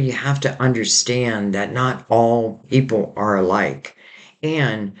think we have to understand that not all people are alike.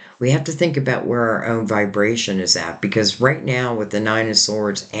 And we have to think about where our own vibration is at. Because right now, with the Nine of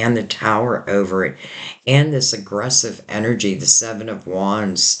Swords and the Tower over it, and this aggressive energy, the Seven of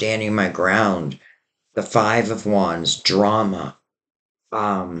Wands, standing my ground, the Five of Wands, drama,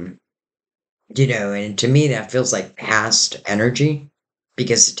 um, and to me, that feels like past energy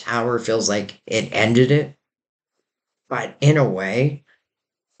because the Tower feels like it ended it. But in a way,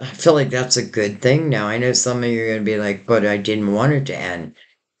 I feel like that's a good thing. Now, I know some of you are going to be like, but I didn't want it to end.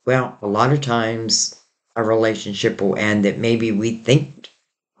 Well, a lot of times a relationship will end that maybe we think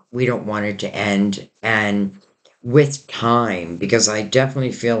we don't want it to end. And with time, because I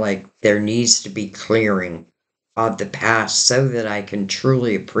definitely feel like there needs to be clearing of the past so that I can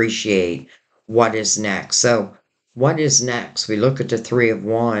truly appreciate what is next. So, what is next? We look at the Three of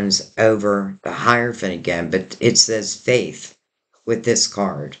Wands over the Hierophant again, but it says faith with this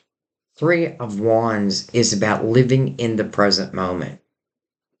card. Three of Wands is about living in the present moment.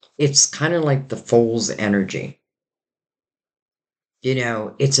 It's kind of like the Fool's energy.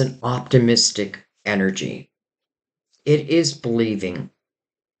 It's an optimistic energy. It is believing.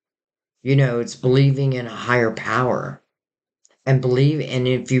 It's believing in a higher power. And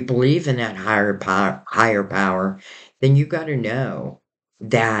if you believe in that higher power, then you got to know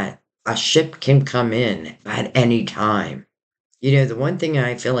that a ship can come in at any time. The one thing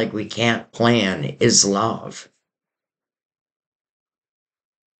I feel like we can't plan is love.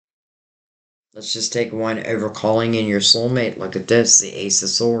 Let's just take one over calling in your soulmate. Look at this, the Ace of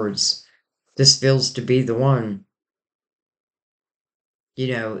Swords. This feels to be the one.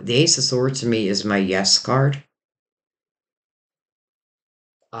 The Ace of Swords to me is my yes card.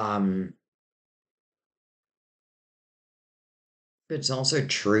 Um, but it's also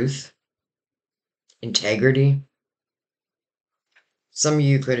truth, integrity. Some of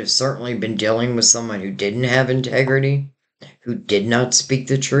you could have certainly been dealing with someone who didn't have integrity, who did not speak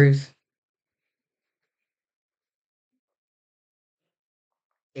the truth.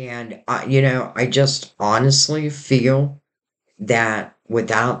 And, I just honestly feel that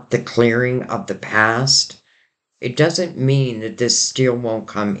without the clearing of the past, it doesn't mean that this still won't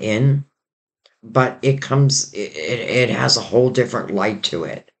come in, but it has a whole different light to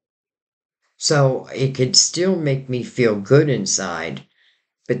it. So it could still make me feel good inside,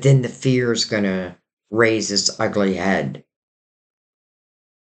 but then the fear is going to raise its ugly head.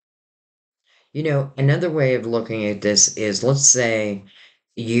 Another way of looking at this is, let's say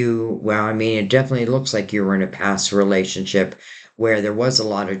well, I mean, it definitely looks like you were in a past relationship where there was a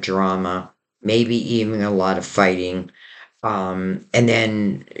lot of drama, maybe even a lot of fighting. And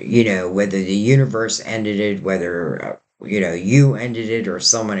then, whether the universe ended it, whether, you ended it or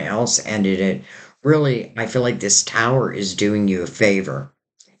someone else ended it, really, I feel like this tower is doing you a favor.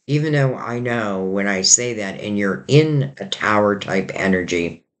 Even though I know when I say that and you're in a tower type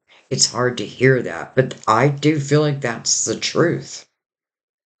energy, it's hard to hear that, but I do feel like that's the truth.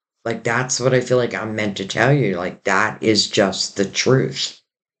 Like, that's what I feel like I'm meant to tell you. Like, that is just the truth.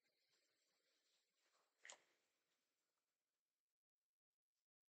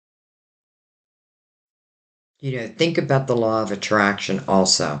 Think about the law of attraction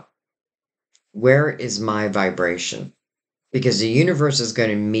also. Where is my vibration? Because the universe is going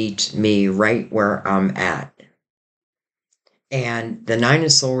to meet me right where I'm at. And the Nine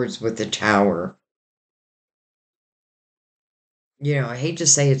of Swords with the Tower, I hate to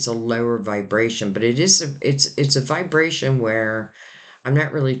say it's a lower vibration, but it's a vibration where I'm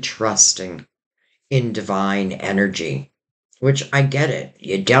not really trusting in divine energy, which I get it.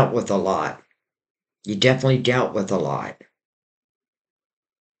 You dealt with a lot. You definitely dealt with a lot.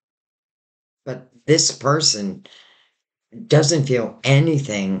 But this person doesn't feel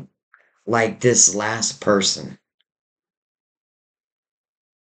anything like this last person.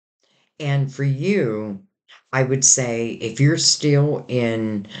 And for you, I would say if you're still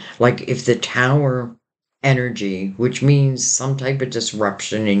in, like, if the tower energy, which means some type of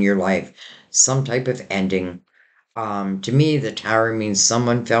disruption in your life, some type of ending, to me, the tower means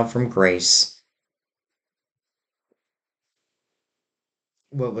someone fell from grace.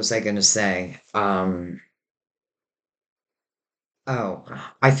 What was I going to say? Oh,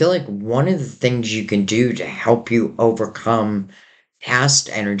 I feel like one of the things you can do to help you overcome past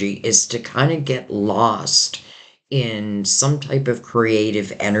energy is to kind of get lost in some type of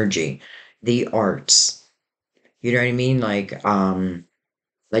creative energy, the arts. You know what I mean?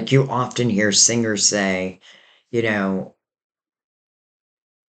 Like you often hear singers say, you know,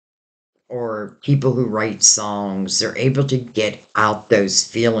 or people who write songs, they're able to get out those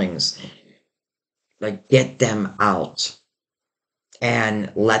feelings, like get them out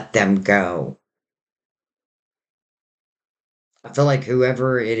and let them go. I feel like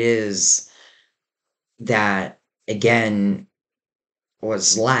whoever it is that, again,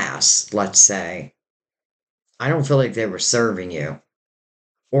 was last, let's say, I don't feel like they were serving you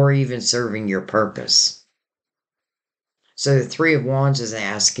or even serving your purpose. So the Three of Wands is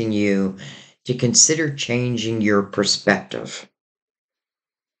asking you to consider changing your perspective.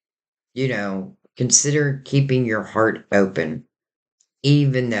 Consider keeping your heart open,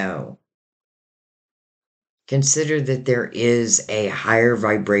 even though consider that there is a higher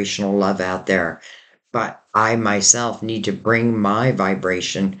vibrational love out there. but I myself need to bring my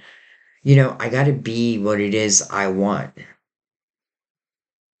vibration. I got to be what it is I want.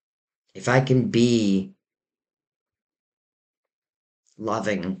 If I can be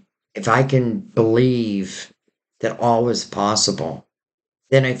loving, if I can believe that all is possible,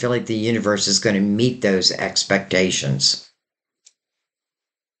 then I feel like the universe is going to meet those expectations.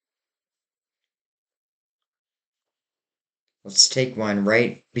 Let's take one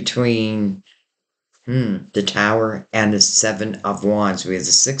right between the Tower and the Seven of Wands. We have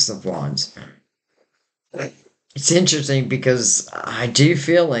the Six of Wands. It's interesting because I do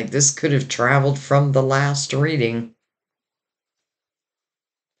feel like this could have traveled from the last reading.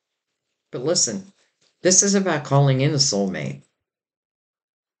 But listen, this is about calling in a soulmate.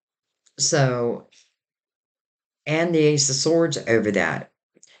 So, and the Ace of Swords over that.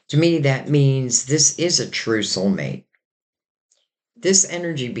 To me, that means this is a true soulmate. This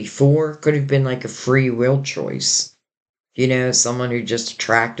energy before could have been like a free will choice. Someone who just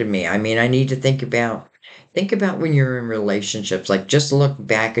attracted me. I mean, I need to think about when you're in relationships, like just look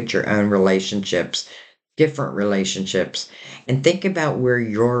back at your own relationships, different relationships, and think about where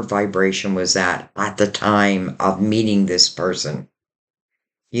your vibration was at the time of meeting this person.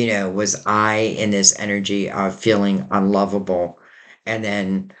 Was I in this energy of feeling unlovable? And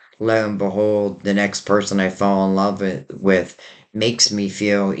then lo and behold, the next person I fall in love with makes me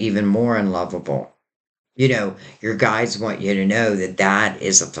feel even more unlovable. Your guides want you to know that that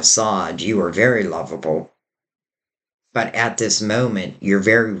is a facade. You are very lovable. But at this moment, you're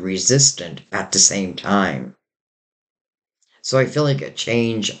very resistant at the same time. So I feel like a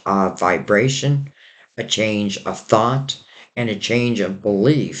change of vibration, a change of thought, and a change of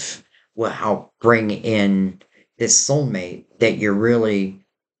belief will help bring in this soulmate that you're really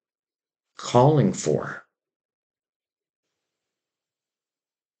calling for.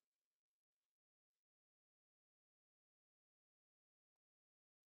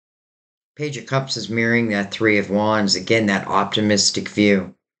 Page of Cups is mirroring that Three of Wands. Again, that optimistic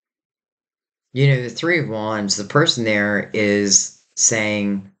view. The Three of Wands, the person there is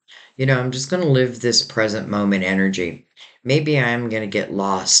saying, I'm just going to live this present moment energy. Maybe I'm going to get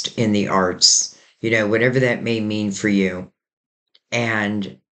lost in the arts, whatever that may mean for you.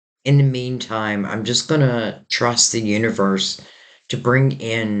 And in the meantime, I'm just going to trust the universe to bring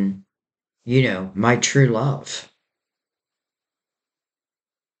in, my true love.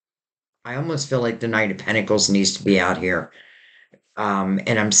 I almost feel like the Knight of Pentacles needs to be out here.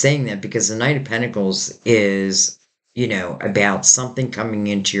 And I'm saying that because the Knight of Pentacles is, about something coming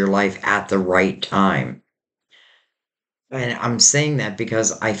into your life at the right time. And I'm saying that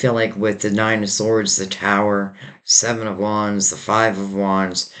because I feel like with the Nine of Swords, the Tower, Seven of Wands, the Five of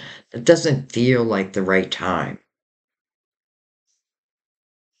Wands, it doesn't feel like the right time.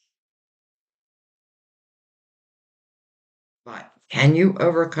 But can you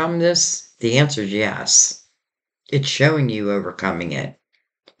overcome this? The answer is yes. It's showing you overcoming it.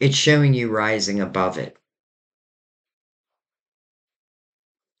 It's showing you rising above it.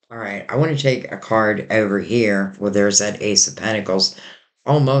 All right, I want to take a card over here where there's that Ace of Pentacles,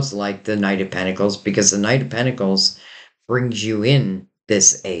 almost like the Knight of Pentacles, because the Knight of Pentacles brings you in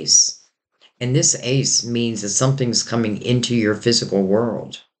this ace. And this ace means that something's coming into your physical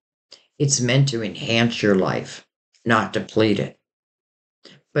world. It's meant to enhance your life, not deplete it.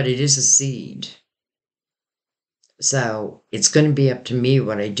 But it is a seed. So it's going to be up to me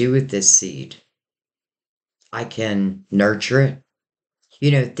what I do with this seed. I can nurture it.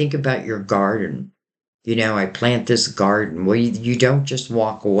 Think about your garden. I plant this garden. Well, you don't just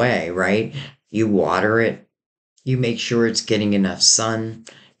walk away, right? You water it. You make sure it's getting enough sun.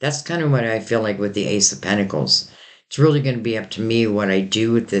 That's kind of what I feel like with the Ace of Pentacles. It's really going to be up to me what I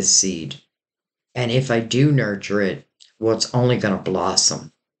do with this seed. And if I do nurture it, well, it's only going to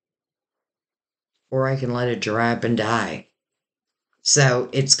blossom. Or I can let it dry up and die. So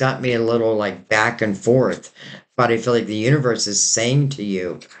it's got me a little like back and forth. But I feel like the universe is saying to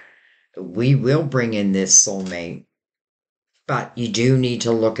you, we will bring in this soulmate. But you do need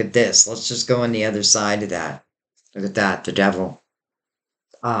to look at this. Let's just go on the other side of that. Look at that, the devil.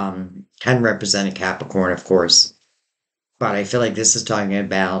 Can represent a Capricorn, of course. But I feel like this is talking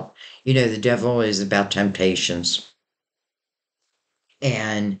about, the devil is about temptations.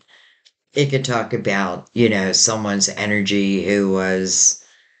 And it could talk about, someone's energy who was,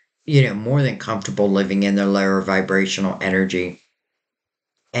 more than comfortable living in their lower vibrational energy.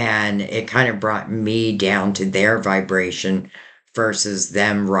 And it kind of brought me down to their vibration versus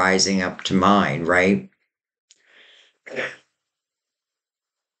them rising up to mine, right?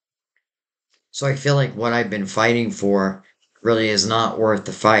 So I feel like what I've been fighting for really is not worth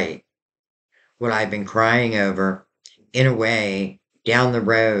the fight. what I've been crying over, in a way, down the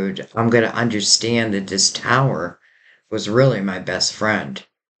road, I'm going to understand that this tower was really my best friend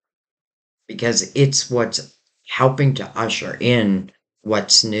because it's what's helping to usher in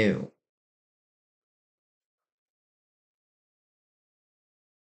what's new.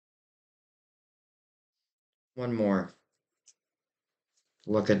 One more.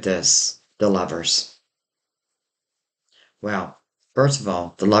 Look at this. The lovers. Well, first of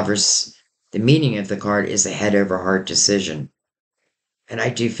all, the lovers, the meaning of the card is a head over heart decision. And I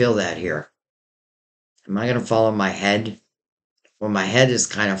do feel that here. Am I going to follow my head? Well, my head is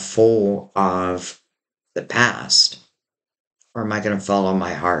kind of full of the past. Or am I going to follow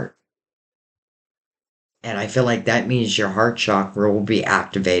my heart? And I feel like that means your heart chakra will be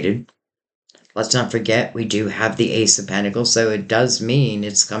activated. Let's not forget, we do have the Ace of Pentacles, so it does mean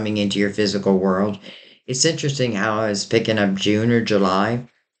it's coming into your physical world. It's interesting how I was picking up June or July,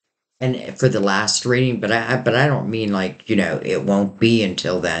 and for the last reading, but I don't mean like, it won't be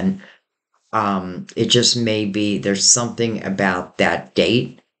until then. It just may be there's something about that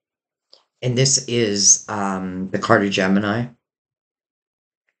date, and this is the card of Gemini,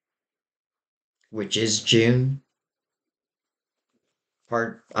 which is June.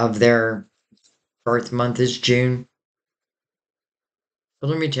 Part of their birth month is June. But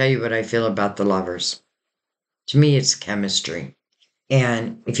let me tell you what I feel about the lovers. To me, it's chemistry.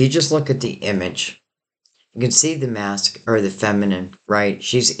 And if you just look at the image, you can see the mask or the feminine, right?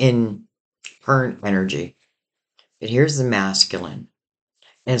 She's in her energy. But here's the masculine.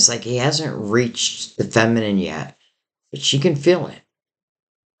 And it's like he hasn't reached the feminine yet, but she can feel it.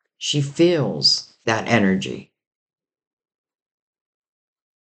 She feels that energy.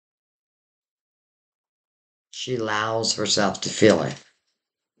 She allows herself to feel it.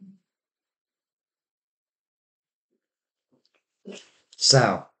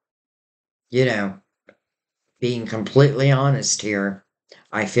 So, you know, being completely honest here,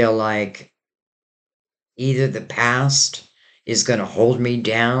 I feel like either the past is going to hold me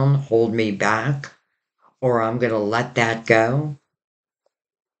down, hold me back, or I'm going to let that go,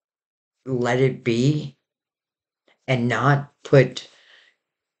 let it be, and not put,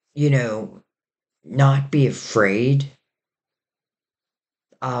 you know, not be afraid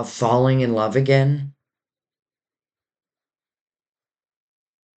of falling in love again.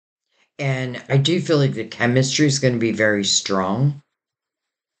 And I do feel like the chemistry is going to be very strong.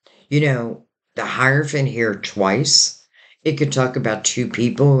 The Hierophant here twice. It could talk about two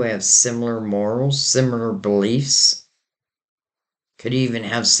people who have similar morals, similar beliefs, could even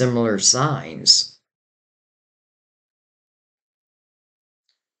have similar signs.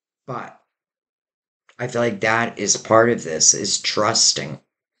 But I feel like that is part of this is trusting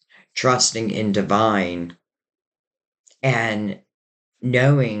in divine and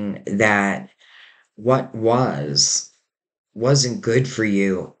knowing that what wasn't good for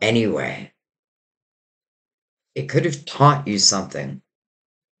you anyway. It could have taught you something.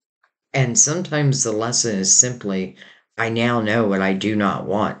 And sometimes the lesson is simply, I now know what I do not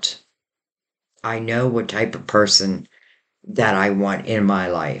want. I know what type of person that I want in my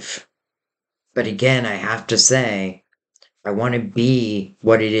life. But again, I have to say, I want to be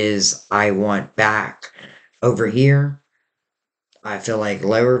what it is I want back. Over here, I feel like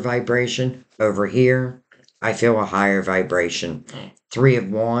lower vibration. Over here, I feel a higher vibration. Three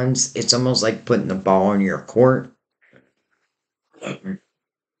of Wands, it's almost like putting the ball in your court.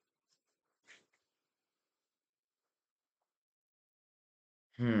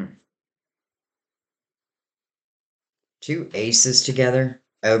 Hmm. Two aces together,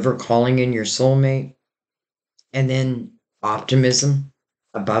 over calling in your soulmate, and then optimism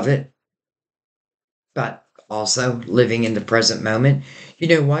above it, but also living in the present moment.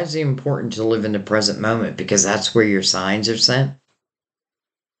 Why is it important to live in the present moment? Because that's where your signs are sent.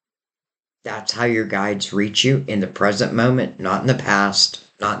 That's how your guides reach you in the present moment, not in the past,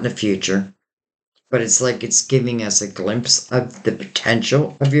 not in the future. But it's like it's giving us a glimpse of the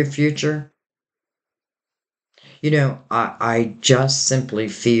potential of your future. I just simply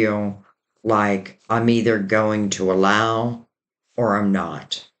feel like I'm either going to allow or I'm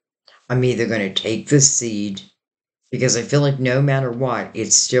not. I'm either going to take the seed because I feel like no matter what,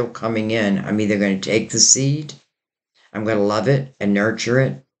 it's still coming in. I'm either going to take the seed, I'm going to love it and nurture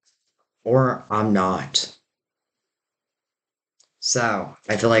it, or I'm not. So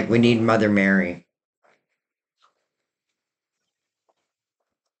I feel like we need Mother Mary.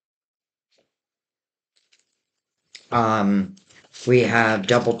 Um, we have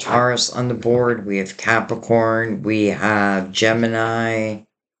double Taurus on the board. We have Capricorn. We have Gemini.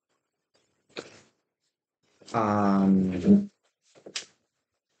 Um,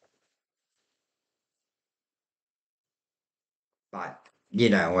 You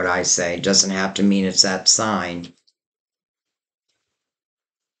know what I say. Doesn't have to mean it's that sign.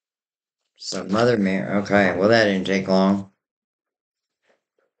 So Mother Mary. Okay, well that didn't take long.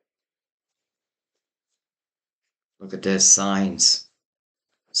 Look at this signs.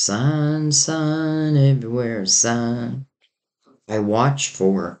 Sign, sign, everywhere, sign. I watch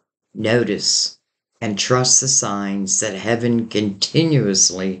for, notice, and trust the signs that heaven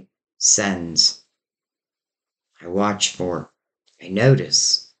continuously sends. I watch for, I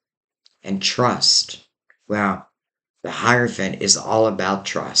notice, and trust. Well, the Hierophant is all about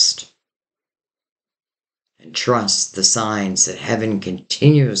trust. And trust the signs that heaven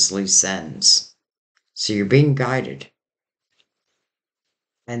continuously sends. So you're being guided.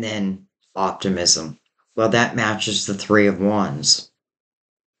 And then optimism. Well, that matches the Three of Wands.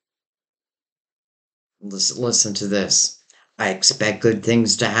 Listen to this. I expect good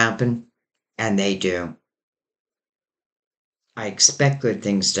things to happen, and they do. I expect good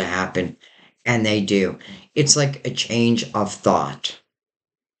things to happen, and they do. It's like a change of thought,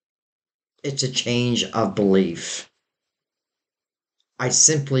 it's a change of belief. I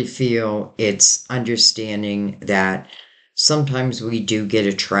simply feel it's understanding that sometimes we do get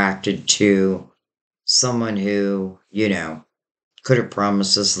attracted to someone who, could have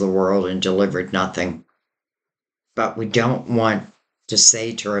promised us the world and delivered nothing. But we don't want to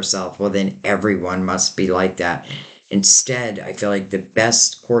say to ourselves, well, then everyone must be like that. Instead, I feel like the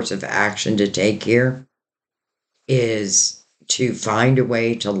best course of action to take here is to find a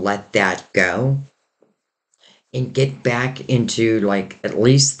way to let that go and get back into like at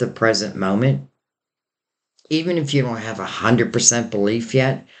least the present moment. Even if you don't have 100% belief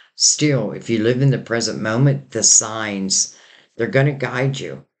yet, still, if you live in the present moment, the signs, they're going to guide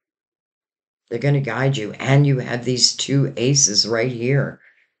you. They're going to guide you. And you have these two aces right here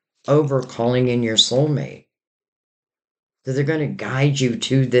over calling in your soulmate. So they're going to guide you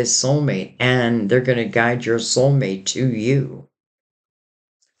to this soulmate and they're going to guide your soulmate to you.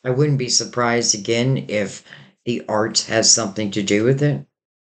 I wouldn't be surprised again if the arts has something to do with it.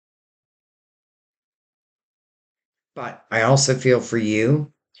 But I also feel for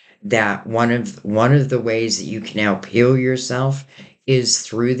you that one of the ways that you can help heal yourself is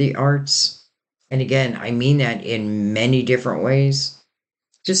through the arts. And again, I mean that in many different ways.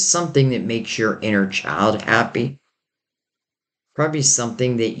 Just something that makes your inner child happy. Probably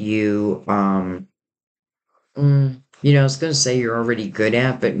something that I was going to say you're already good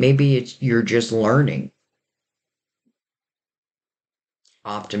at, but maybe you're just learning.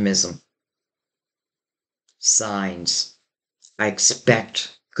 Optimism, signs. I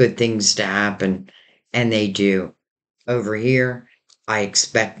expect good things to happen, and they do. Over here, I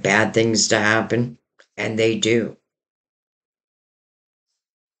expect bad things to happen, and they do.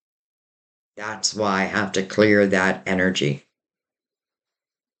 That's why I have to clear that energy.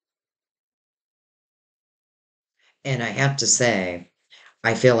 And I have to say,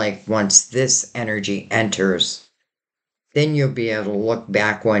 I feel like once this energy enters, then you'll be able to look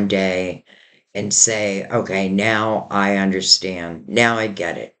back one day and say, okay, now I understand. Now I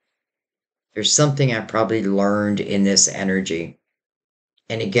get it. There's something I probably learned in this energy.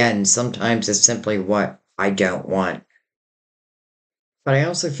 And again, sometimes it's simply what I don't want. But I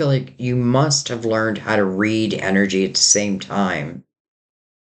also feel like you must have learned how to read energy at the same time.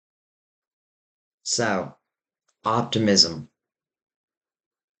 So, optimism,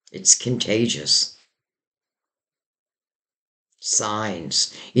 it's contagious.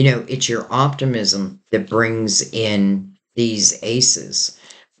 Signs, it's your optimism that brings in these aces,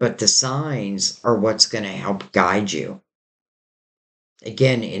 but the signs are what's going to help guide you.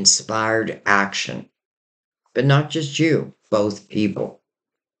 Again, inspired action, but not just you, both people.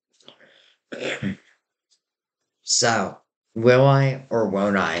 So, will I or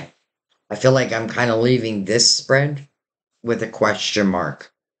won't I? I feel like I'm kind of leaving this spread with a question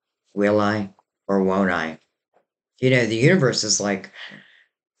mark. Will I or won't I? The universe is like,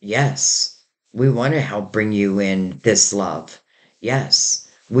 yes, we want to help bring you in this love.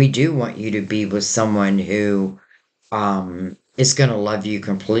 Yes, we do want you to be with someone who is going to love you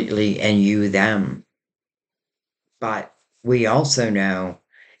completely and you them. But we also know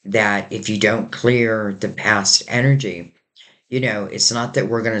that if you don't clear the past energy, it's not that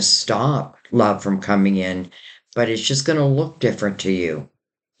we're going to stop love from coming in, but it's just going to look different to you.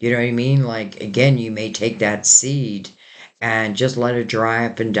 You know what I mean? Like, again, you may take that seed and just let it dry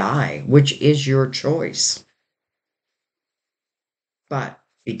up and die, which is your choice. But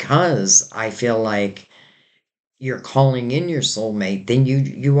because I feel like you're calling in your soulmate, then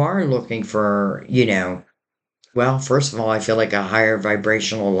you are looking for, well, first of all, I feel like a higher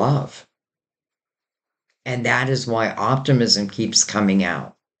vibrational love. And that is why optimism keeps coming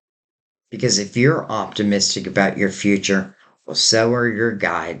out. Because if you're optimistic about your future, well, so are your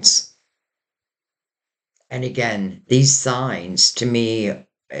guides. And again, these signs to me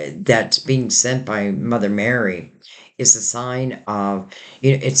that's being sent by Mother Mary is a sign of,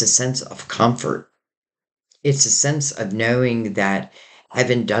 it's a sense of comfort. It's a sense of knowing that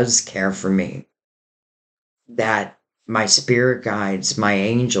heaven does care for me, that my spirit guides, my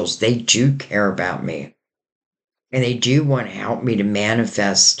angels, they do care about me. And they do want to help me to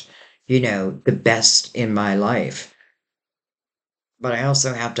manifest, the best in my life. But I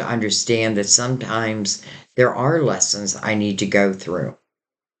also have to understand that sometimes there are lessons I need to go through.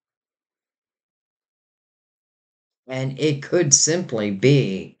 And it could simply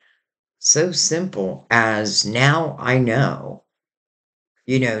be so simple as now I know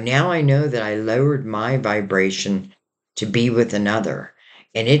that I lowered my vibration to be with another,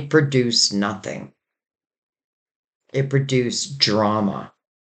 and it produced nothing. It produced drama,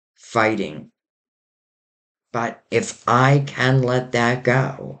 fighting. But if I can let that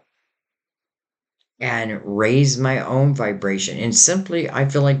go and raise my own vibration, and simply, I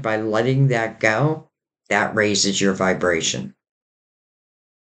feel like by letting that go, that raises your vibration.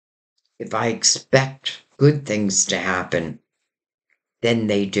 If I expect good things to happen, then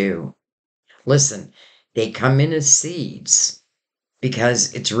they do. Listen, they come in as seeds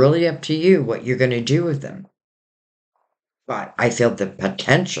because it's really up to you what you're going to do with them. But I feel the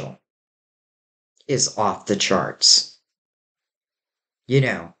potential is off the charts. You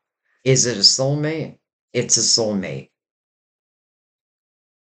know, is it a soulmate? It's a soulmate.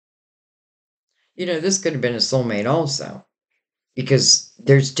 This could have been a soulmate also, because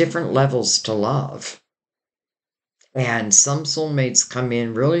there's different levels to love. And some soulmates come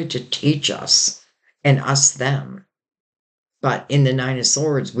in really to teach us and us them. But in the Nine of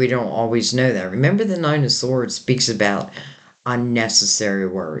Swords, we don't always know that. Remember, the Nine of Swords speaks about unnecessary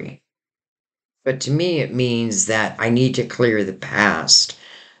worry. But to me, it means that I need to clear the past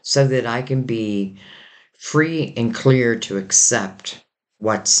so that I can be free and clear to accept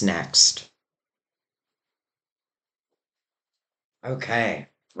what's next. Okay,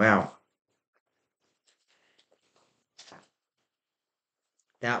 well,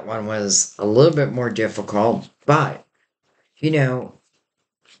 that one was a little bit more difficult, but you know,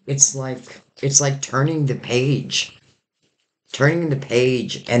 it's like turning the page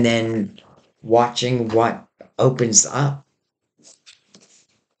and then watching what opens up.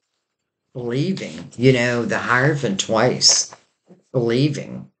 Believing, the Hierophant twice.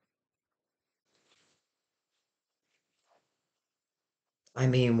 Believing. I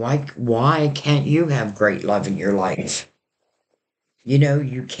mean, why can't you have great love in your life?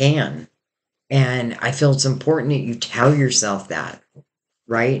 You can. And I feel it's important that you tell yourself that,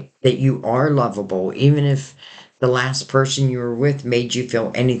 right? That you are lovable, even if the last person you were with made you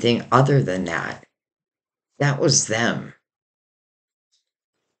feel anything other than that. That was them.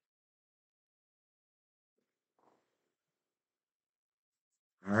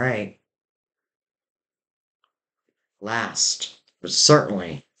 All right. Last, but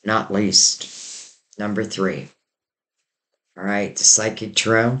certainly not least, number 3. All right. The Psychic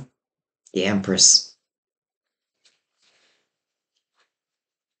Tarot, the Empress.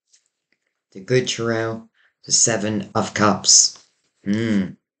 The Good Tarot, the 7 of Cups.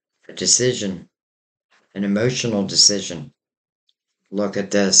 A decision, an emotional decision. Look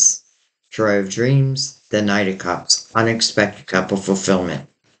at this. Tarot of Dreams, the Knight of Cups, unexpected couple fulfillment.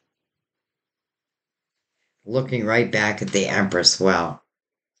 Looking right back at the Empress, well,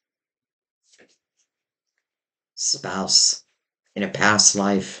 spouse, in a past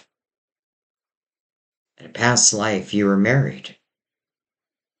life. In a past life, you were married.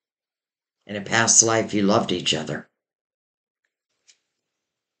 In a past life, you loved each other.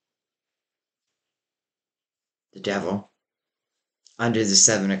 The Devil, under the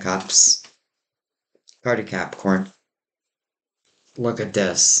 7 of Cups, card of Capricorn. Look at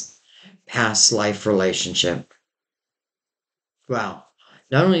this. Past life relationship. Well,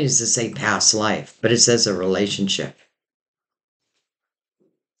 not only does it say past life, but it says a relationship.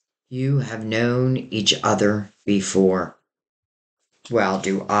 You have known each other before. Well,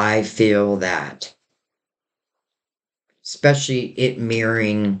 do I feel that? Especially it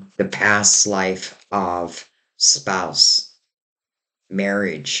mirroring the past life of spouse,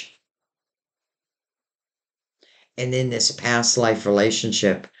 marriage. And then this past life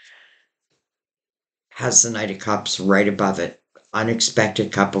relationship has the Knight of Cups right above it.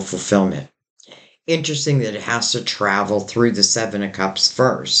 Unexpected couple fulfillment. Interesting that it has to travel through the 7 of Cups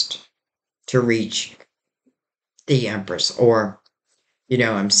first to reach the Empress. Or,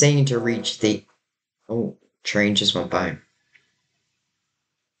 I'm saying to reach the... Oh, train just went by.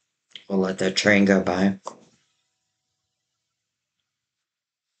 We'll let that train go by.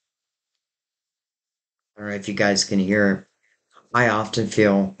 All right, if you guys can hear it, I often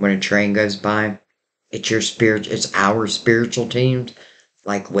feel when a train goes by, it's our spiritual teams,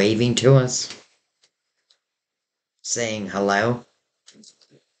 like waving to us, saying hello.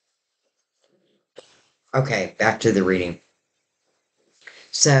 Okay, back to the reading.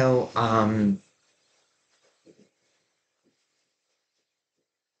 So,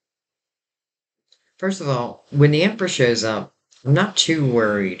 first of all, when the Emperor shows up, I'm not too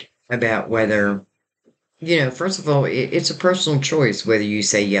worried about whether, first of all, it's a personal choice whether you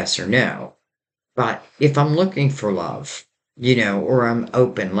say yes or no. But if I'm looking for love, or I'm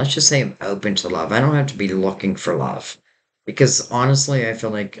open, let's just say I'm open to love. I don't have to be looking for love. Because honestly, I feel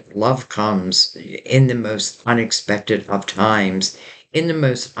like love comes in the most unexpected of times, in the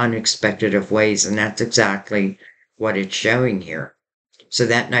most unexpected of ways. And that's exactly what it's showing here. So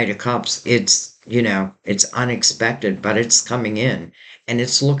that Knight of Cups, it's unexpected, but it's coming in and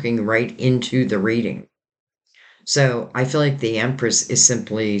it's looking right into the reading. So I feel like the Empress is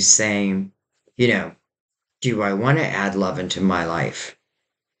simply saying, you know, do I want to add love into my life?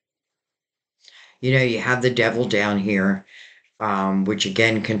 You have the devil down here, which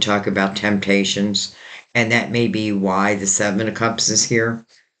again can talk about temptations, and that may be why the Seven of Cups is here.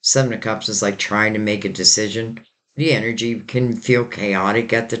 Seven of Cups is like trying to make a decision. The energy can feel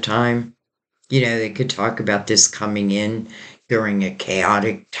chaotic at the time. They could talk about this coming in during a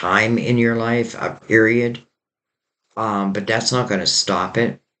chaotic time in your life, a period. But that's not going to stop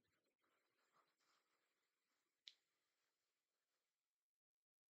it.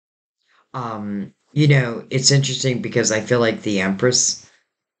 It's interesting because I feel like the Empress,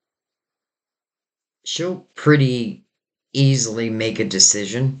 she'll pretty easily make a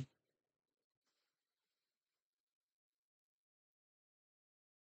decision.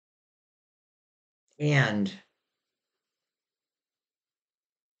 And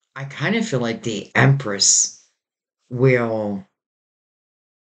I kind of feel like the Empress will,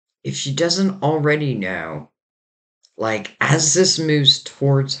 if she doesn't already know, like as this moves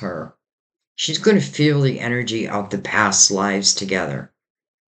towards her, she's going to feel the energy of the past lives together.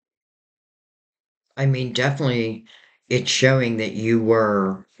 I mean, definitely it's showing that you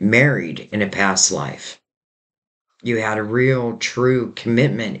were married in a past life. You had a real, true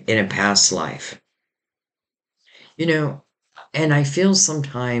commitment in a past life. You know, and I feel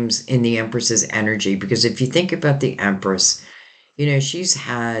sometimes in the Empress's energy, because if you think about the Empress, she's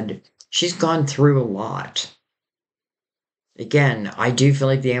gone through a lot. Again, I do feel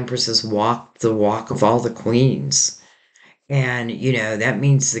like the Empress has walked the walk of all the queens. And, that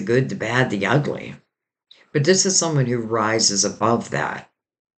means the good, the bad, the ugly. But this is someone who rises above that.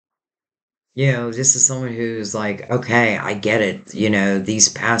 This is someone who's like, okay, I get it. These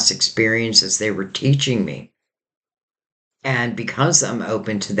past experiences, they were teaching me. And because I'm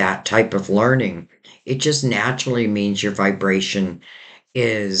open to that type of learning, it just naturally means your vibration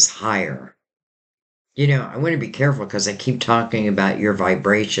is higher. I want to be careful because I keep talking about your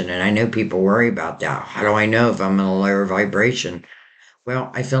vibration, and I know people worry about that. How do I know if I'm in a lower vibration?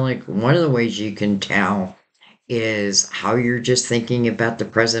 Well, I feel like one of the ways you can tell is how you're just thinking about the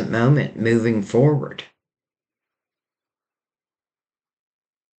present moment moving forward.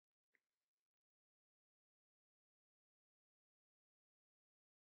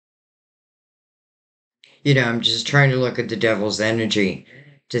 I'm just trying to look at the devil's energy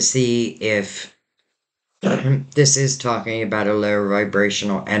to see if this is talking about a lower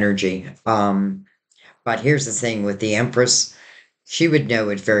vibrational energy. But here's the thing with the Empress, she would know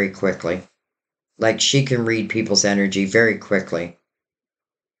it very quickly. Like she can read people's energy very quickly.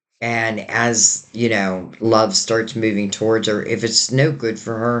 And as, love starts moving towards her, if it's no good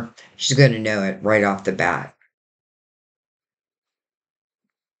for her, she's going to know it right off the bat.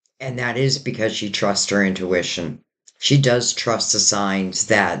 And that is because she trusts her intuition. She does trust the signs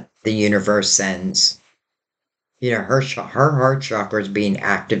that the universe sends. Her heart chakra is being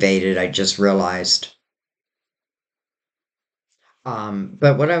activated, I just realized.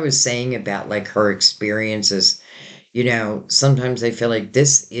 But what I was saying about like her experiences, sometimes I feel like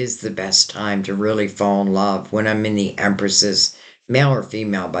this is the best time to really fall in love when I'm in the Empress's, male or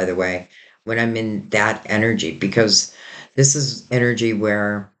female, by the way, when I'm in that energy, because this is energy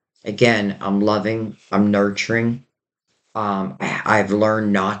where, again, I'm loving, I'm nurturing. I've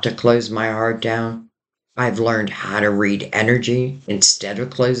learned not to close my heart down. I've learned how to read energy instead of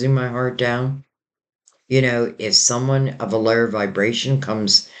closing my heart down. If someone of a lower vibration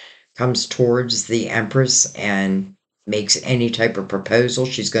comes towards the Empress and makes any type of proposal,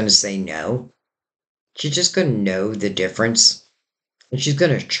 she's going to say no. She's just going to know the difference and she's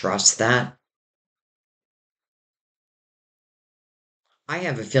going to trust that. I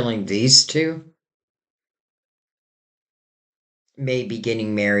have a feeling these two may be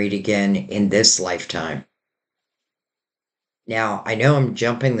getting married again in this lifetime. Now, I know I'm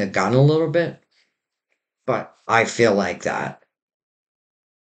jumping the gun a little bit, but I feel like that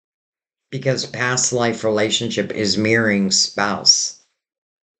because past life relationship is mirroring spouse.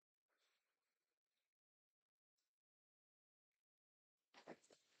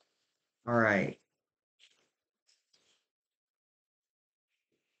 All right,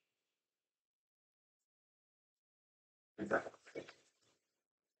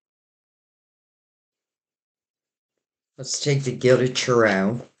 let's take the Gilded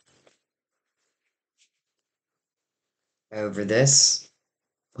Tarot over this.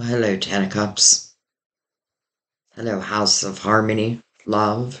 Well, hello, Ten of Cups. Hello, House of Harmony,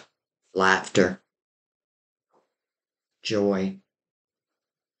 love, laughter, joy.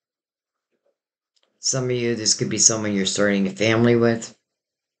 Some of you, this could be someone you're starting a family with,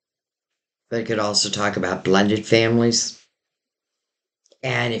 but it could also talk about blended families.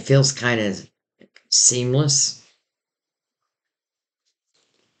 And it feels kind of seamless.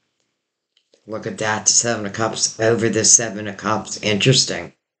 Look at that, the Seven of Cups over the Seven of Cups.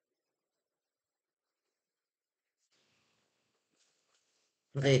 Interesting.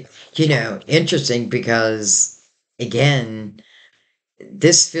 Interesting because, again,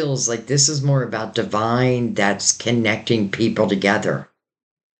 this feels like this is more about divine that's connecting people together.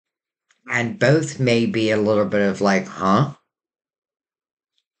 And both may be a little bit of like, huh?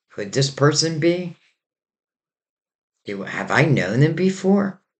 Could this person be? Have I known them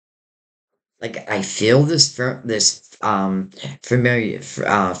before? Like I feel this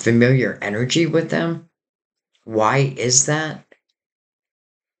familiar energy with them. Why is that?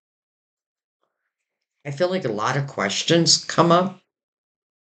 I feel like a lot of questions come up,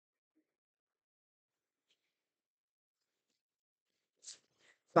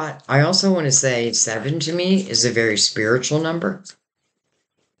 but I also want to say seven to me is a very spiritual number.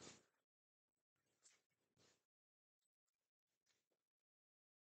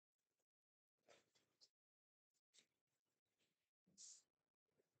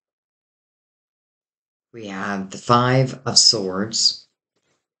 We have the Five of Swords.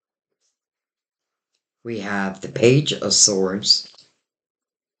 We have the Page of Swords.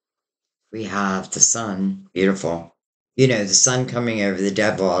 We have the Sun. Beautiful. The sun coming over the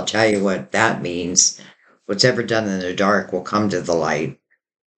devil. I'll tell you what that means. What's ever done in the dark will come to the light.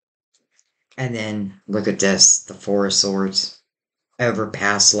 And then look at this, the Four of Swords. Over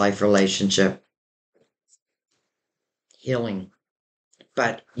past life relationship. Healing.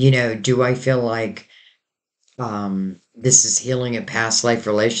 But, do I feel like this is healing a past life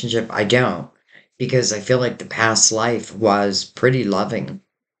relationship? I don't. Because I feel like the past life was pretty loving.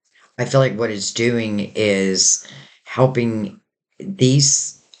 I feel like what it's doing is helping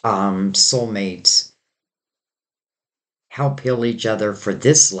these soulmates help heal each other for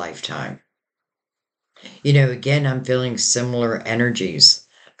this lifetime. Again, I'm feeling similar energies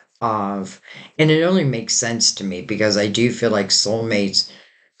of, and it only makes sense to me because I do feel like soulmates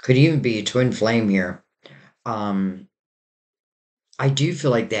could even be a twin flame here. Um, I do feel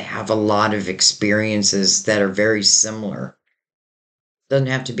like they have a lot of experiences that are very similar. Doesn't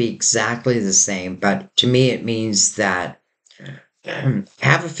have to be exactly the same, but to me, it means that I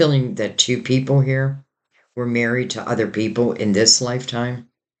have a feeling that two people here were married to other people in this lifetime.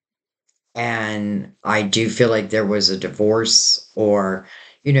 And I do feel like there was a divorce, or,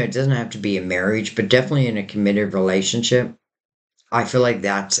 it doesn't have to be a marriage, but definitely in a committed relationship. I feel like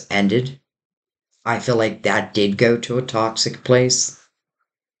that's ended. I feel like that did go to a toxic place.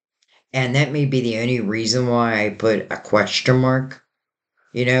 And that may be the only reason why I put a question mark,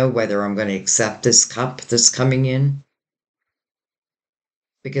 whether I'm going to accept this cup that's coming in.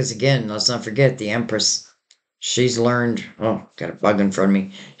 Because again, let's not forget the Empress. She's learned, oh, got a bug in front of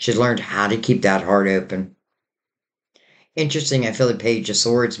me. She's learned how to keep that heart open. Interesting, I feel the Page of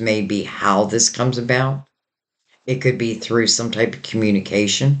Swords may be how this comes about. It could be through some type of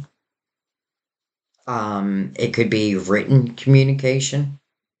communication. It could be written communication.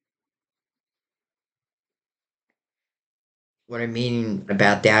 What I mean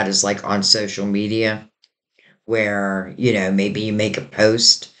about that is like on social media, where, maybe you make a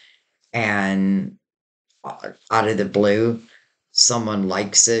post and out of the blue, someone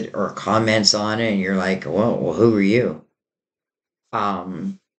likes it or comments on it, and you're like, well, who are you?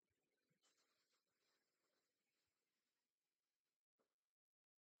 Um,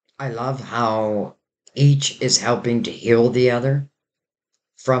 I love how each is helping to heal the other.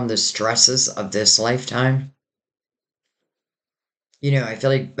 from the stresses of this lifetime. I feel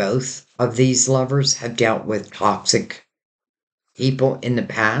like both of these lovers have dealt with toxic people in the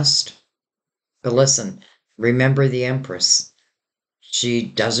past. But listen, remember the Empress. She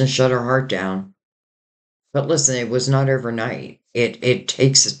doesn't shut her heart down. But listen, it was not overnight. It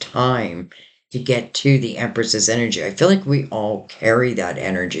takes a time to get to the Empress's energy. I feel like we all carry that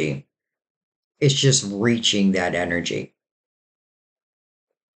energy. It's just reaching that energy.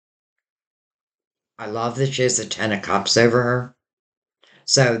 I love that she has the Ten of Cups over her.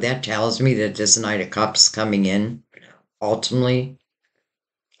 So that tells me that this Knight of Cups coming in ultimately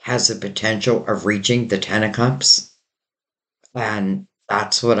has the potential of reaching the Ten of Cups. And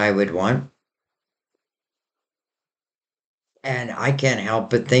that's what I would want. And I can't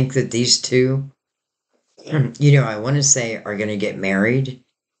help but think that these two, I want to say are going to get married.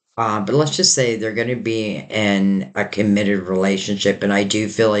 But let's just say they're going to be in a committed relationship. And I do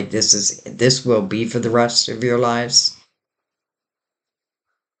feel like this will be for the rest of your lives.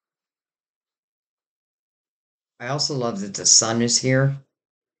 I also love that the sun is here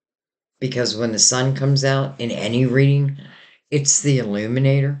because when the sun comes out in any reading, it's the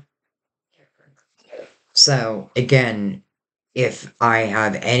illuminator. So again, if I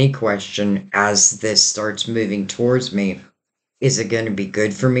have any question as this starts moving towards me, is it going to be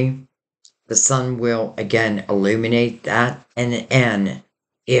good for me? The sun will again illuminate that. And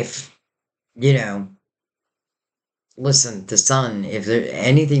if, you know, listen, the sun, if there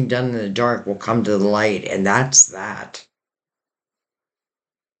anything done in the dark will come to the light, and that's that.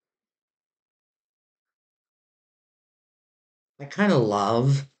 I kind of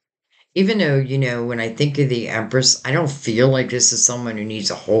love, even though, when I think of the Empress, I don't feel like this is someone who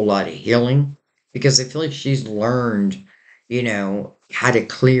needs a whole lot of healing because I feel like she's learned, how to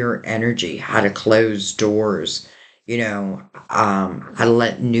clear energy, how to close doors, how to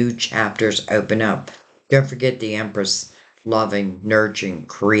let new chapters open up. Don't forget the Empress, loving, nurturing,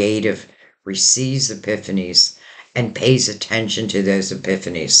 creative, receives epiphanies and pays attention to those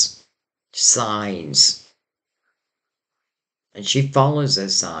epiphanies, signs, and she follows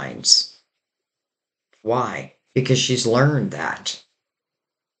those signs. Why? Because she's learned that.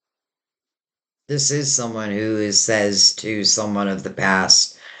 This is someone who says to someone of the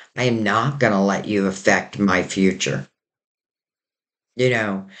past, I am not going to let you affect my future. You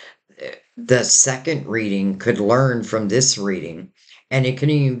know, the second reading could learn from this reading, and it could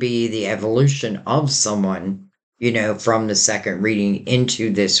even be the evolution of someone, from the second reading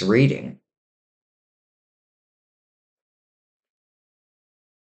into this reading.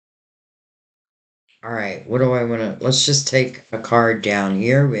 All right, what do I want to? Let's just take a card down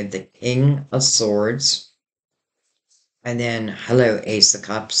here with the King of Swords. And then, hello, Ace of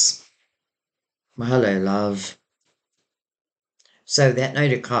Cups. Well, hello, love. So that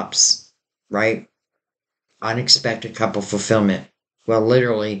Knight of Cups, right? Unexpected couple fulfillment. Well,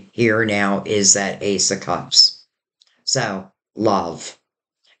 literally, here now is that Ace of Cups. So, love.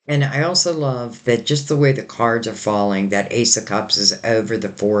 And I also love that just the way the cards are falling, that Ace of Cups is over the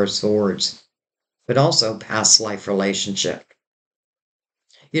Four of Swords, but also past life relationship.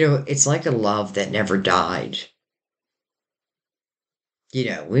 It's like a love that never died.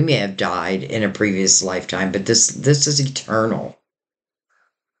 We may have died in a previous lifetime, but this is eternal.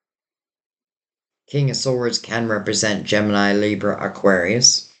 King of Swords can represent Gemini, Libra,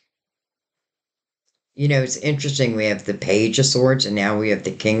 Aquarius. It's interesting. We have the Page of Swords and now we have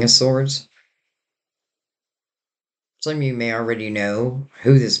the King of Swords. Some of you may already know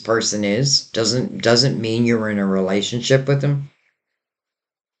who this person is. Doesn't mean you're in a relationship with them.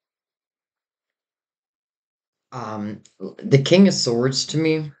 The King of Swords to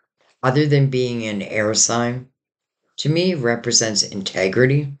me, other than being an air sign, to me represents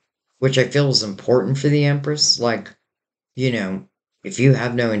integrity, which I feel is important for the Empress. Like, you know, if you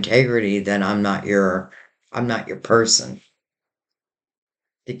have no integrity, then I'm not your person.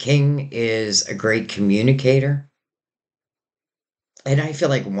 The king is a great communicator. And I feel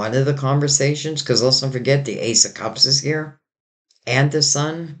like one of the conversations, because let's not forget the Ace of Cups is here and the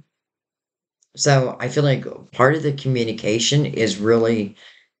Sun. So I feel like part of the communication is really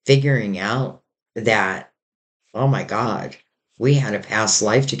figuring out that, oh my God, we had a past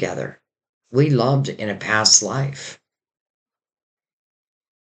life together. We loved in a past life.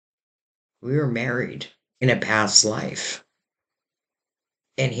 We were married in a past life.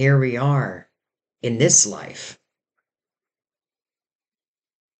 And here we are in this life.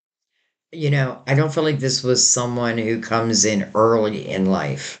 I don't feel like this was someone who comes in early in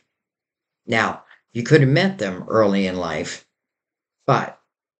life. Now, you could have met them early in life, but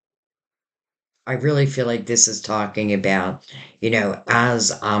I really feel like this is talking about,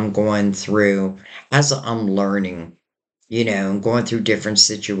 as I'm going through, as I'm learning, going through different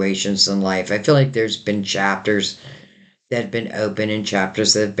situations in life. I feel like there's been chapters that have been open and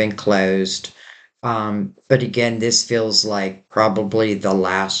chapters that have been closed. But again, this feels like probably the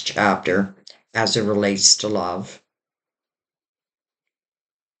last chapter as it relates to love.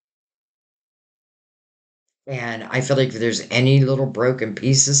 And I feel like if there's any little broken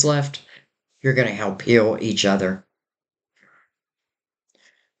pieces left, you're going to help heal each other.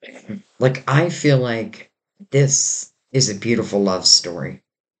 Like, I feel like this is a beautiful love story.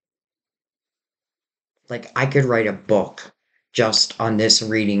 Like, I could write a book just on this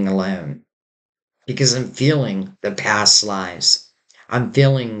reading alone because I'm feeling the past lives. I'm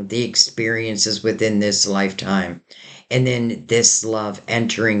feeling the experiences within this lifetime. And then this love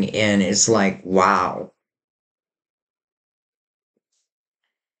entering in is like, wow.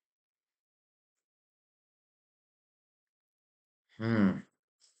 Hmm.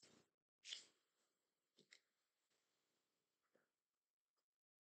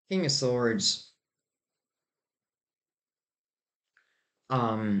 King of Swords.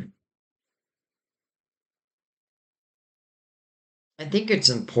 Um, I think it's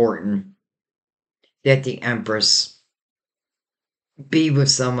important that the Empress be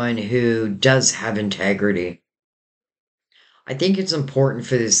with someone who does have integrity. I think it's important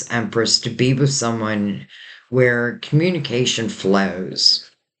for this Empress to be with someone where communication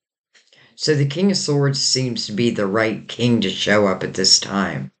flows. So the King of Swords seems to be the right king to show up at this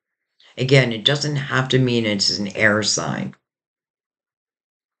time. Again, it doesn't have to mean it's an air sign.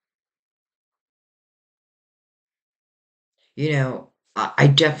 I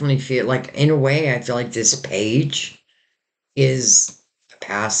definitely feel like, in a way, I feel like this page is a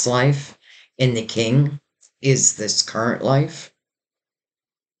past life, and the king is this current life.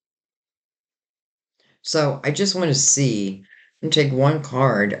 So I just want to see and take one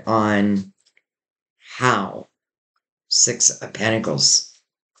card on how Six of Pentacles.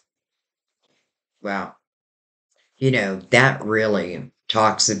 Wow. That really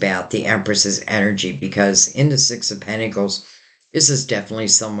talks about the Empress's energy because in the Six of Pentacles, this is definitely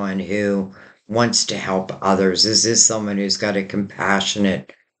someone who wants to help others. This is someone who's got a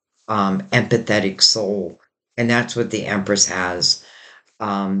compassionate, empathetic soul. And that's what the Empress has.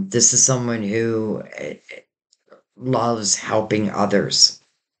 This is someone who loves helping others.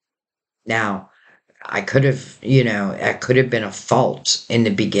 Now, it could have been a fault in the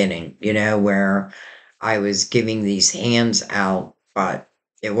beginning, where I was giving these hands out, but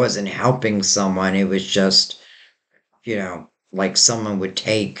it wasn't helping someone. It was just, like someone would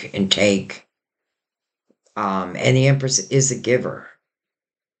take and take. And the Empress is a giver,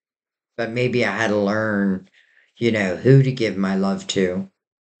 but maybe I had to learn, who to give my love to,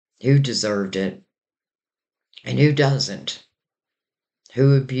 who deserved it, and who doesn't,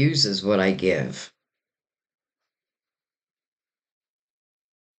 who abuses what I give.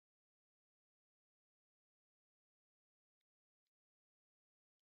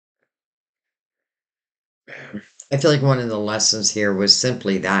 I feel like one of the lessons here was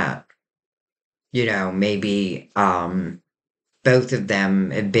simply that, maybe both of them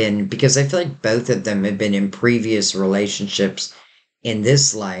have been, because I feel like both of them have been in previous relationships in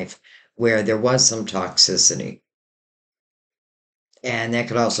this life where there was some toxicity. And that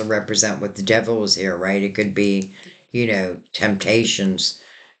could also represent what the devil is here, right? It could be, temptations,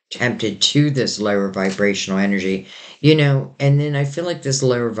 tempted to this lower vibrational energy, and then I feel like this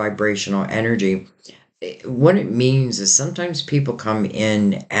lower vibrational energy, what it means is sometimes people come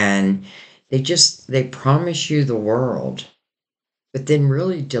in and they promise you the world, but then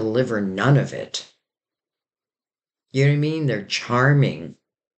really deliver none of it. You know what I mean? They're charming.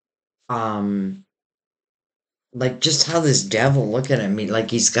 Um, like just how this devil looking at me,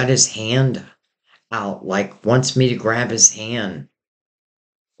 like he's got his hand out, like wants me to grab his hand,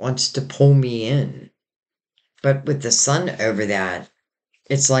 wants to pull me in. But with the sun over that,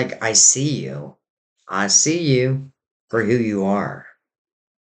 it's like I see you. I see you for who you are.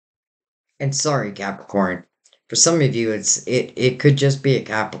 And sorry, Capricorn. For some of you, it could just be a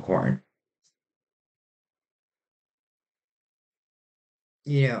Capricorn.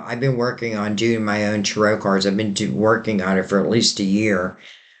 I've been working on doing my own tarot cards. I've been working on it for at least a year.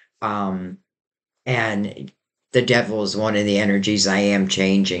 Um, and the devil is one of the energies I am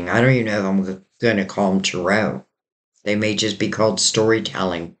changing. I don't even know if I'm going to call them tarot. They may just be called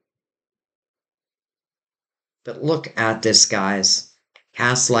storytelling. But look at this, guys.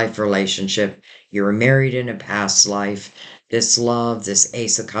 Past life relationship. You were married in a past life. This love, this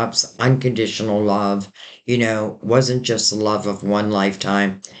Ace of Cups, unconditional love, wasn't just the love of one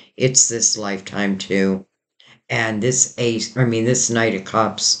lifetime. It's this lifetime too. And this Knight of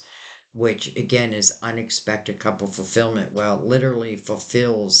Cups, which again is unexpected couple fulfillment, well, literally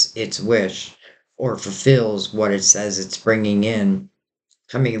fulfills its wish or fulfills what it says it's bringing in,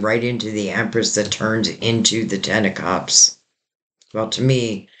 coming right into the Empress that turns into the Ten of Cups. Well, to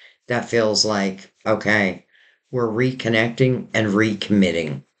me, that feels like, okay, we're reconnecting and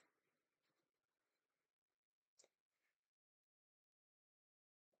recommitting.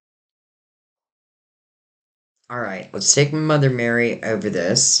 All right, let's take Mother Mary over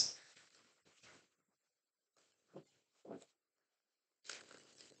this.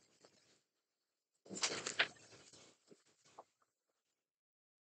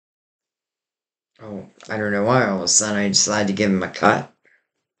 Oh, I don't know why all of a sudden I decided to give him a cut.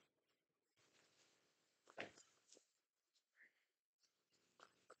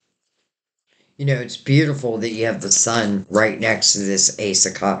 It's beautiful that you have the sun right next to this Ace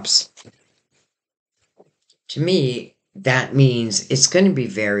of Cups. To me, that means it's going to be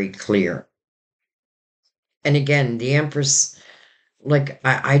very clear. And again, the Empress, like,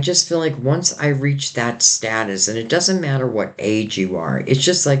 I just feel like once I reach that status, and it doesn't matter what age you are, it's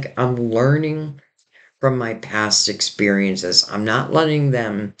just like I'm learning from my past experiences. I'm not letting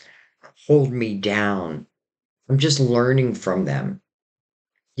them hold me down. I'm just learning from them.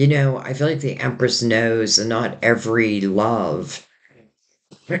 I feel like the Empress knows that not every love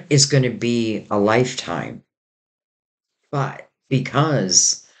is going to be a lifetime. But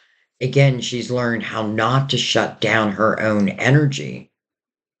because, again, she's learned how not to shut down her own energy,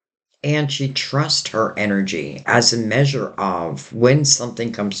 and she trusts her energy as a measure of when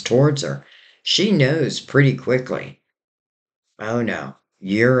something comes towards her, she knows pretty quickly, oh no,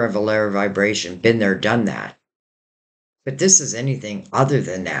 you're of a lower vibration, been there, done that. But this is anything other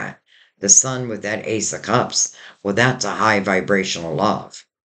than that. The sun with that Ace of Cups, well, that's a high vibrational love.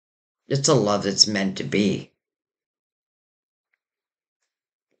 It's a love that's meant to be.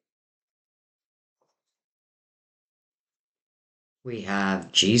 We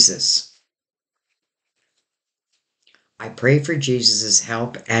have Jesus. I pray for Jesus'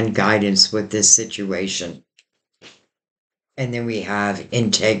 help and guidance with this situation. And then we have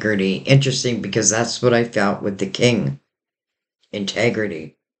integrity. Interesting because that's what I felt with the king.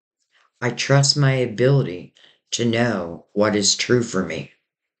 Integrity. I trust my ability to know what is true for me.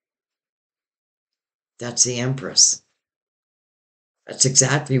 That's the Empress. That's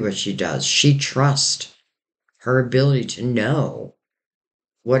exactly what she does. She trusts her ability to know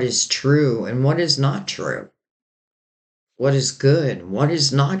what is true and what is not true, what is good and what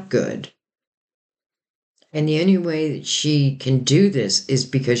is not good. And the only way that she can do this is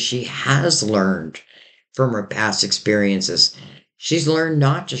because she has learned from her past experiences. She's learned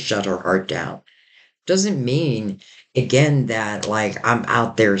not to shut her heart down. Doesn't mean, again, that like I'm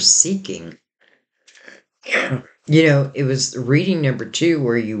out there seeking. It was reading number two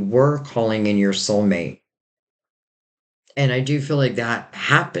where you were calling in your soulmate. And I do feel like that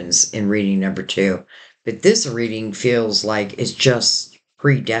happens in reading number two. But this reading feels like it's just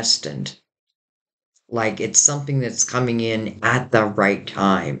predestined. Like it's something that's coming in at the right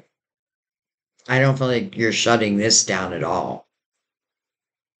time. I don't feel like you're shutting this down at all.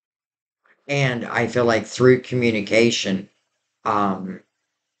 And I feel like through communication, um,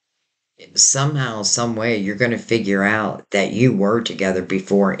 somehow, some way, you're going to figure out that you were together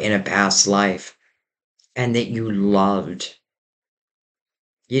before in a past life and that you loved.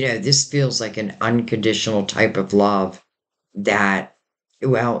 This feels like an unconditional type of love that,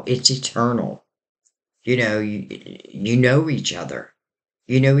 well, it's eternal. You know each other.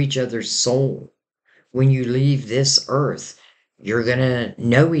 You know each other's soul. When you leave this earth, you're going to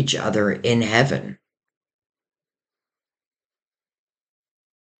know each other in heaven.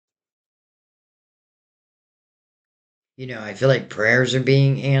 I feel like prayers are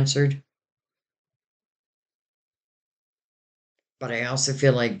being answered, but I also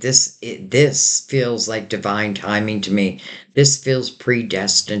feel like this feels like divine timing to me. This feels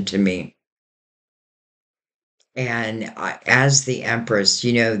predestined to me. And as the Empress,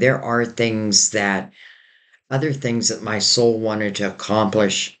 there are other things that my soul wanted to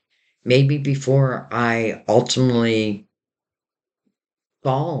accomplish, maybe before I ultimately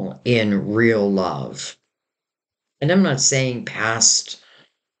fall in real love. And I'm not saying past,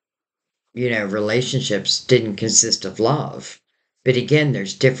 relationships didn't consist of love. But again,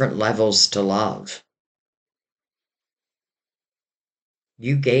 there's different levels to love.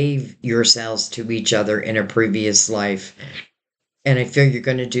 You gave yourselves to each other in a previous life, and I feel you're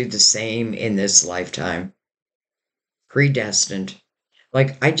going to do the same in this lifetime. predestined.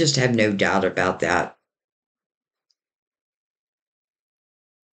 Like, I just have no doubt about that.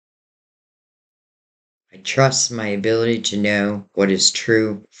 I trust my ability to know what is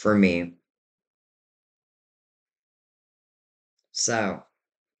true for me. So,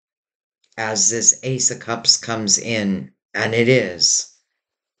 as this Ace of Cups comes in, and it is,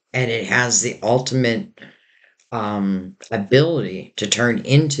 and it has the ultimate ability to turn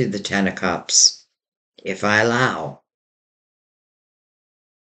into the Ten of Cups, if I allow,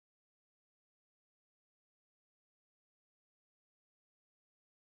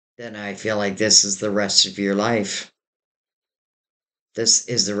 then I feel like this is the rest of your life. This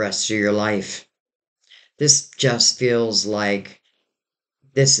is the rest of your life. This just feels like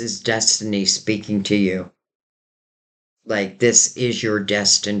this is destiny speaking to you. Like this is your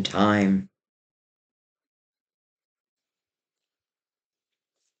destined time.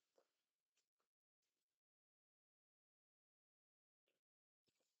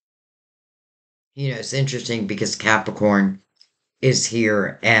 It's interesting because Capricorn is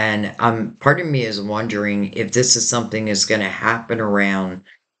here, and part of me is wondering if this is something that's going to happen around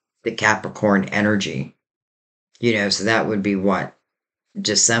the Capricorn energy. So that would be what?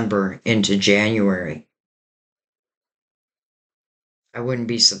 December into January. I wouldn't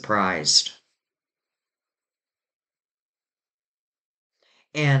be surprised.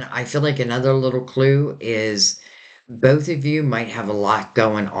 And I feel like another little clue is both of you might have a lot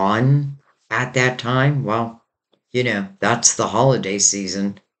going on at that time. Well, that's the holiday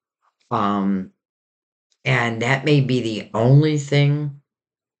season. Um, and that may be the only thing,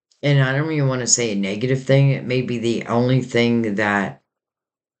 and I don't even want to say a negative thing, it may be the only thing that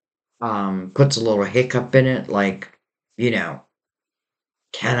puts a little hiccup in it, like, you know,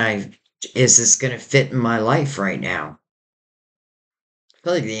 can I is this gonna fit in my life right now? I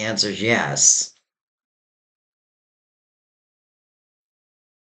feel like the answer is yes.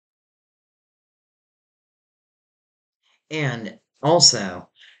 And also,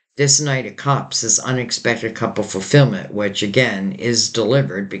 this Knight of Cups, this unexpected couple fulfillment, which again is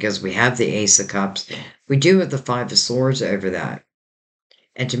delivered because we have the Ace of Cups. We do have the Five of Swords over that.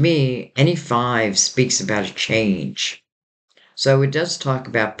 And to me, any five speaks about a change. So it does talk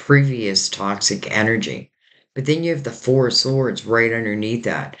about previous toxic energy. But then you have the Four of Swords right underneath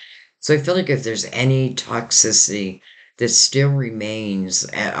that. So I feel like if there's any toxicity that still remains,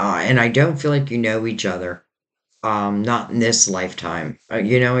 and I don't feel like you know each other, not in this lifetime. I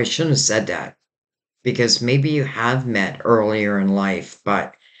shouldn't have said that because maybe you have met earlier in life,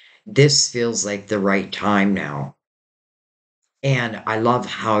 but this feels like the right time now. And I love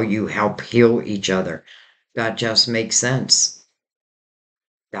how you help heal each other. That just makes sense.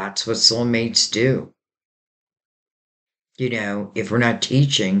 That's what soulmates do. If we're not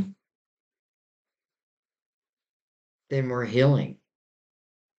teaching, then we're healing.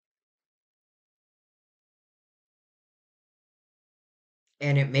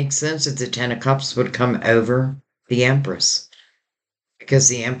 And it makes sense that the Ten of Cups would come over the Empress because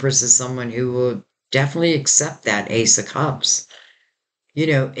the Empress is someone who will definitely accept that Ace of Cups.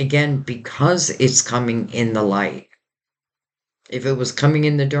 Again, because it's coming in the light. If it was coming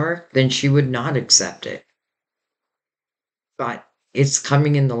in the dark, then she would not accept it. But it's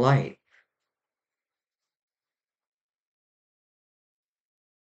coming in the light.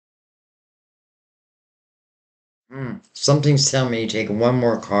 Something's telling me to take one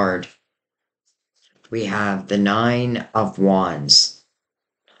more card. We have the Nine of Wands.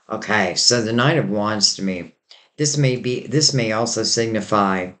 Okay, so the Nine of Wands to me, this may also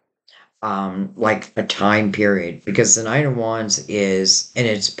signify like a time period because the Nine of Wands is, and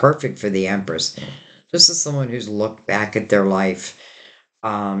it's perfect for the Empress. This is someone who's looked back at their life,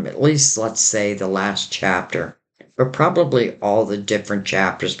 at least let's say the last chapter, but probably all the different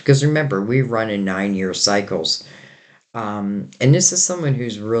chapters because remember, we run in 9-year cycles. And this is someone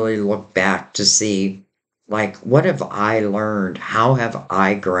who's really looked back to see, like, what have I learned? How have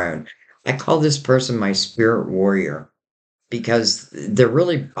I grown? I call this person my spirit warrior because they're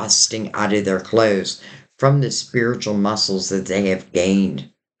really busting out of their clothes from the spiritual muscles that they have gained.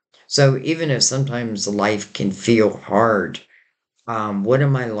 So even if sometimes life can feel hard, what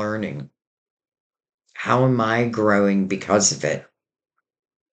am I learning? How am I growing because of it?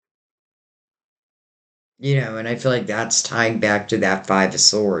 And I feel like that's tying back to that Five of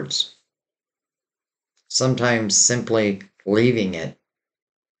Swords. Sometimes simply leaving it,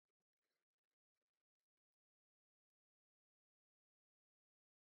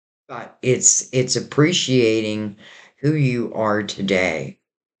 but it's appreciating who you are today.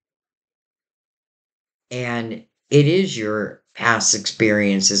 And it is your past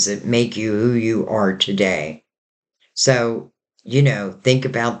experiences that make you who you are today. So, think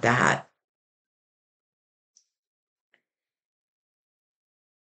about that.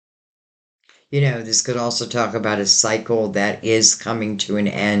 This could also talk about a cycle that is coming to an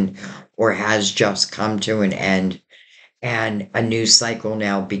end or has just come to an end and a new cycle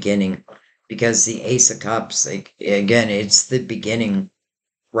now beginning because the Ace of Cups, like, again, it's the beginning,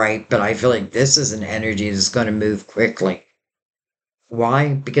 right? But I feel like this is an energy that's going to move quickly.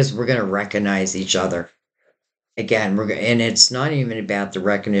 Why? Because we're going to recognize each other. Again, and it's not even about the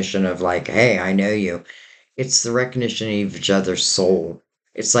recognition of like, hey, I know you. It's the recognition of each other's soul.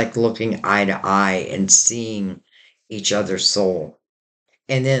 It's like looking eye to eye and seeing each other's soul.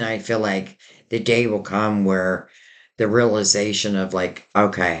 And then I feel like the day will come where the realization of like,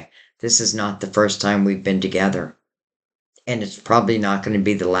 okay, this is not the first time we've been together. And it's probably not going to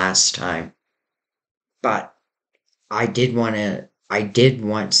be the last time. But I did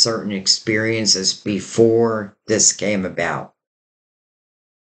want certain experiences before this came about.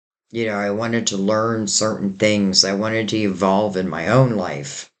 I wanted to learn certain things. I wanted to evolve in my own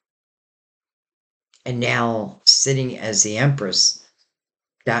life. And now, sitting as the Empress,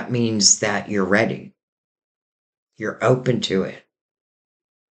 that means that you're ready. You're open to it.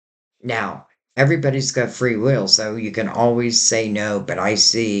 Now, everybody's got free will, so you can always say no, but I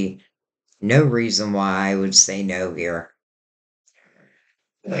see no reason why I would say no here.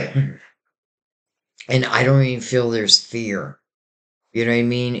 And I don't even feel there's fear. You know what I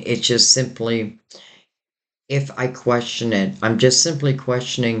mean? It's just simply, if I question it, I'm just simply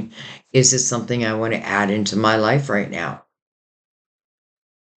questioning, is it something I want to add into my life right now?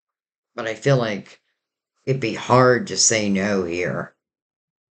 But I feel like it'd be hard to say no here.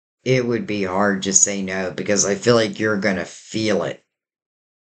 It would be hard to say no because I feel like you're going to feel it.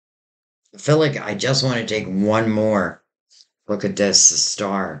 I feel like I just want to take one more look at this, the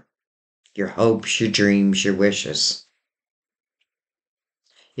star. Your hopes, your dreams, your wishes.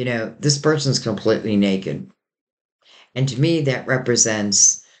 This person's completely naked. And to me, that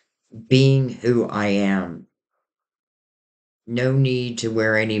represents being who I am. No need to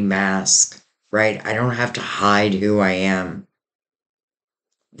wear any mask, right? I don't have to hide who I am.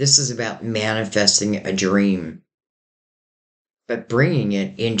 This is about manifesting a dream, but bringing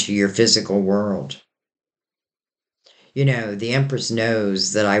it into your physical world. The Empress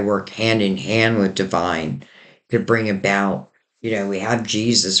knows that I work hand in hand with divine to bring about, we have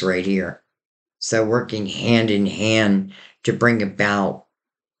Jesus right here. So working hand in hand to bring about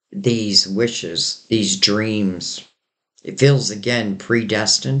these wishes, these dreams. It feels again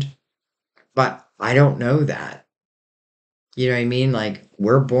predestined, but I don't know that. You know what I mean? Like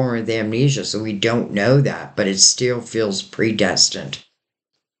we're born with amnesia, so we don't know that, but it still feels predestined.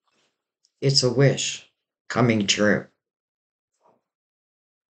 It's a wish coming true.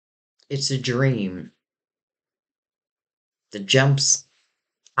 It's a dream that jumps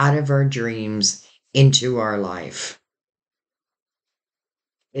out of our dreams into our life.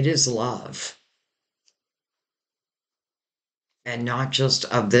 It is love, and not just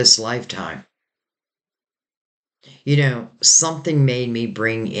of this lifetime. Something made me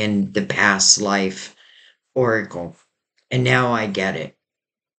bring in the past life oracle, and now I get it.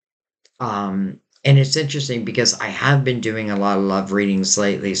 And it's interesting because I have been doing a lot of love readings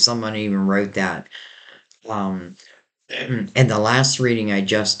lately. Someone even wrote that. Um, and the last reading I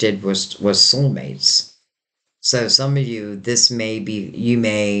just did was soulmates. So some of you, the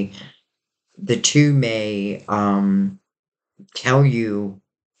two may tell you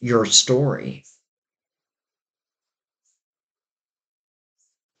your story.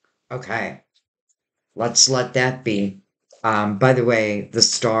 Okay, let's let that be. By the way, the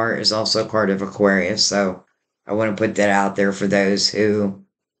star is also part of Aquarius, so I want to put that out there for those who,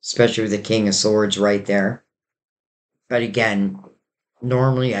 especially with the King of Swords right there. But again,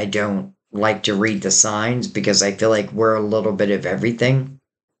 normally I don't like to read the signs because I feel like we're a little bit of everything.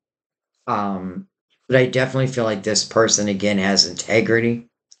 But I definitely feel like this person again has integrity,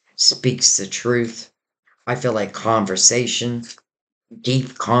 speaks the truth. I feel like conversation,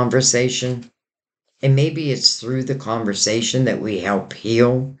 deep conversation. And maybe it's through the conversation that we help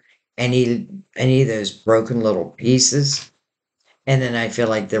heal any of those broken little pieces. And then I feel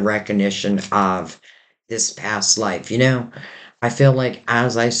like the recognition of this past life. I feel like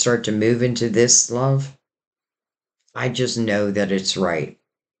as I start to move into this love, I just know that it's right.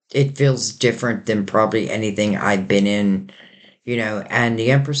 It feels different than probably anything I've been in, and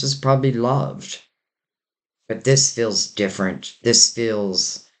the Empress is probably loved. But this feels different. This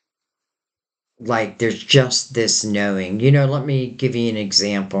feels like there's just this knowing. Let me give you an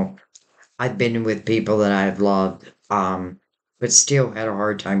example. I've been with people that I've loved, but still had a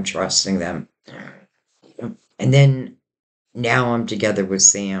hard time trusting them. And then now I'm together with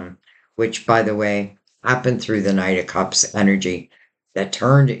Sam, which, by the way, happened through the Knight of Cups energy that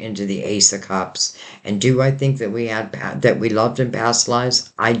turned into the Ace of Cups. And do I think that that we loved in past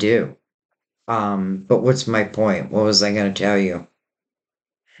lives? I do. But what's my point? What was I going to tell you?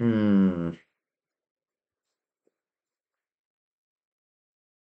 Hmm.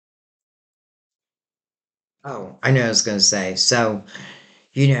 Oh, I know what I was going to say. So,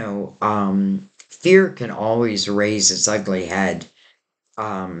 fear can always raise its ugly head.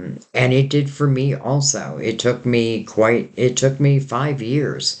 And it did for me also. It took me 5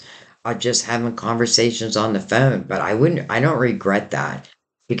 years of just having conversations on the phone, but I don't regret that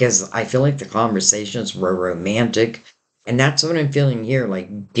because I feel like the conversations were romantic. And that's what I'm feeling here,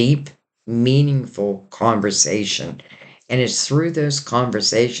 like deep, meaningful conversation. And it's through those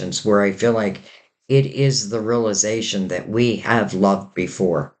conversations where I feel like it is the realization that we have loved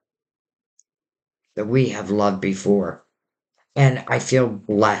before, that we have loved before. And I feel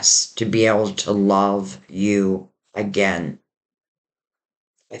blessed to be able to love you again.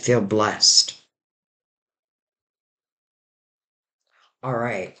 I feel blessed. All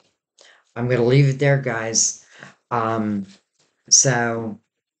right. I'm going to leave it there, guys. Um, so,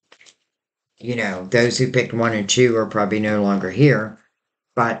 those who picked one and two are probably no longer here.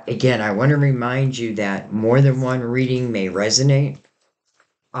 But again, I want to remind you that more than one reading may resonate.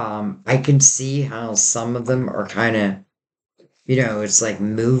 I can see how some of them are kind of, it's like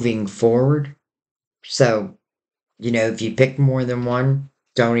moving forward. So if you pick more than one,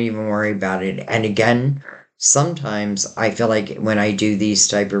 don't even worry about it. And again, sometimes I feel like when I do these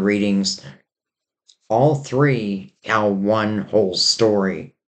type of readings, all three tell one whole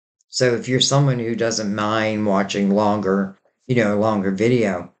story. So if you're someone who doesn't mind watching longer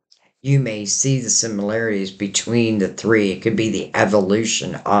video, you may see the similarities between the three. It could be the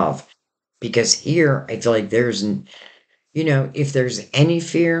evolution of, because here I feel like if there's any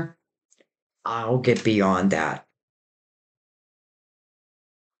fear, I'll get beyond that.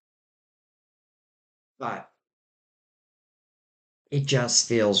 But it just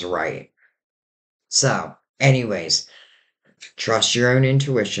feels right. So, anyways, trust your own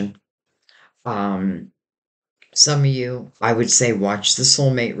intuition. Um, some of you, I would say, watch the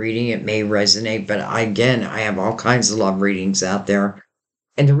soulmate reading. It may resonate, but again, I have all kinds of love readings out there.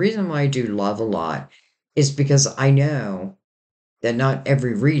 And the reason why I do love a lot is because I know that not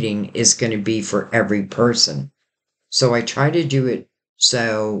every reading is going to be for every person. So I try to do it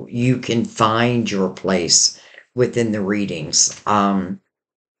so you can find your place within the readings.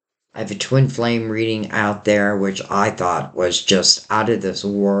 I have a twin flame reading out there, which I thought was just out of this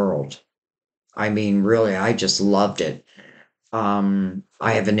world. I mean, really, I just loved it. I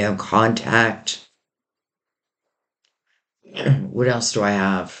have a no contact. What else do I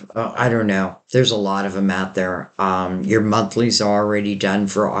have? I don't know. There's a lot of them out there. Your monthlies are already done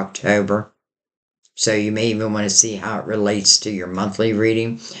for October. So you may even want to see how it relates to your monthly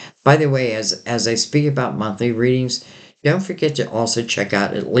reading. By the way, as I speak about monthly readings, don't forget to also check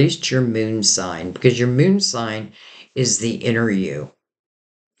out at least your moon sign, because your moon sign is the inner you.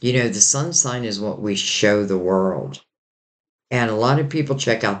 The sun sign is what we show the world. And a lot of people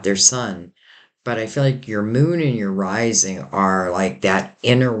check out their sun, but I feel like your moon and your rising are like that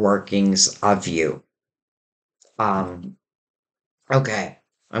inner workings of you. Um, Okay,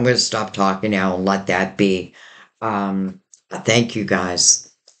 I'm going to stop talking now and let that be. Thank you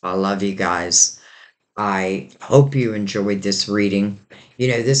guys. I love you guys. I hope you enjoyed this reading.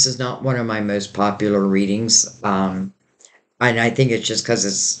 This is not one of my most popular readings. And I think it's just because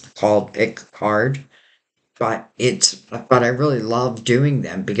it's called Pick a Card. But I really love doing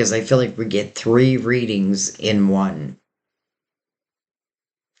them because I feel like we get three readings in one.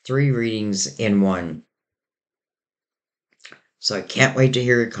 Three readings in one. So I can't wait to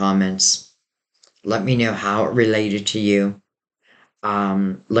hear your comments. Let me know how it related to you.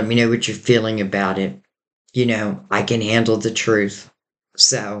 Let me know what you're feeling about it. I can handle the truth.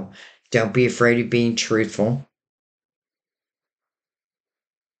 So don't be afraid of being truthful.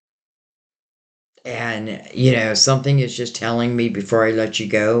 And, something is just telling me before I let you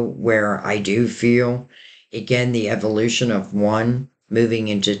go where I do feel, again, the evolution of one moving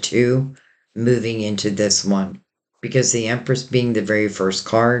into two, moving into this one. Because the Empress being the very first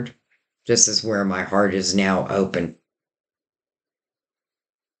card, this is where my heart is now open.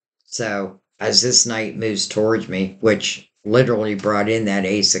 So as this knight moves towards me, which literally brought in that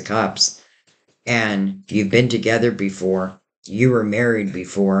Ace of Cups, and you've been together before, you were married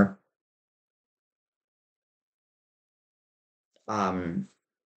before, um,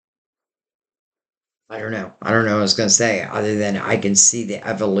 I don't know. I don't know what I was going to say other than I can see the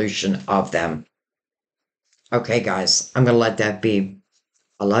evolution of them. Okay, guys, I'm going to let that be.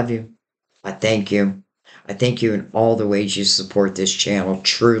 I love you. I thank you. I thank you in all the ways you support this channel,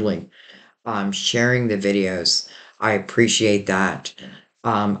 truly. Sharing the videos. I appreciate that.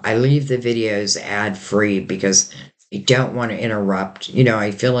 I leave the videos ad free because I don't want to interrupt.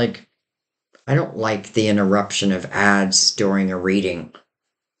 I feel like I don't like the interruption of ads during a reading.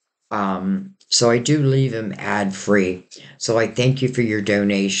 So I do leave them ad free. So I thank you for your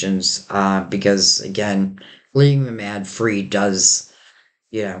donations, because again, leaving them ad free does,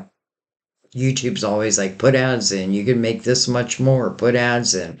 you know, YouTube's always like, put ads in, you can make this much more, put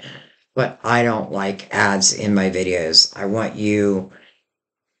ads in. But I don't like ads in my videos. I want you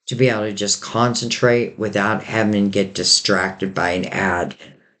to be able to just concentrate without having to get distracted by an ad.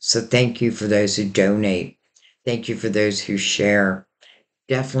 So thank you for those who donate. Thank you for those who share.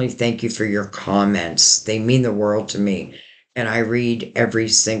 Definitely thank you for your comments. They mean the world to me. And I read every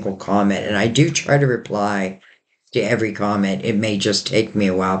single comment, and I do try to reply to every comment. It may just take me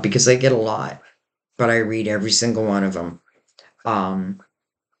a while because I get a lot, but I read every single one of them. Um,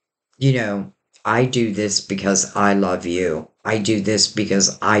 you know, I do this because I love you. I do this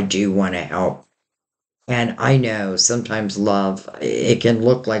because I do want to help. And I know sometimes love, it can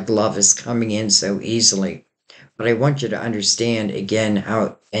look like love is coming in so easily. But I want you to understand again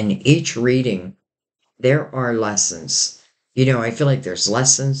how in each reading, there are lessons. I feel like there's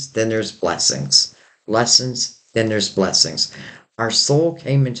lessons, then there's blessings. Lessons, then there's blessings. Our soul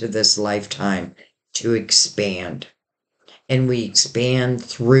came into this lifetime to expand, and we expand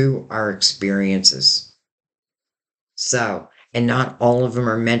through our experiences. So, and not all of them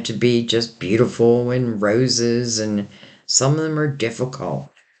are meant to be just beautiful and roses, and some of them are difficult.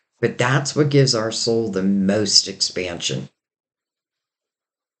 But that's what gives our soul the most expansion.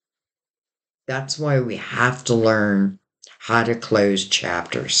 That's why we have to learn how to close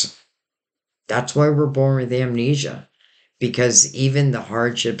chapters. That's why we're born with amnesia, because even the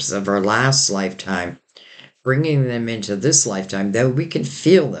hardships of our last lifetime, bringing them into this lifetime, though we can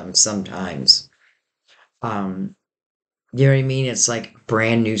feel them sometimes. Um, you know what I mean? It's like a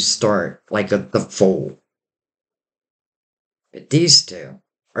brand new start, like the foal. But these two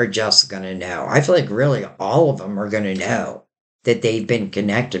are just going to know. I feel like really all of them are going to know that they've been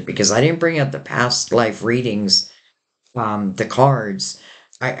connected because I didn't bring up the past life readings, the cards.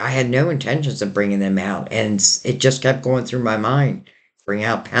 I had no intentions of bringing them out, and it just kept going through my mind. Bring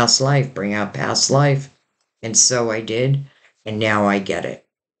out past life, bring out past life. And so I did, and now I get it.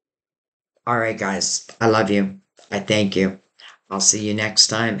 All right, guys, I love you. I thank you. I'll see you next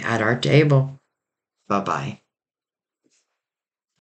time at our table. Bye bye.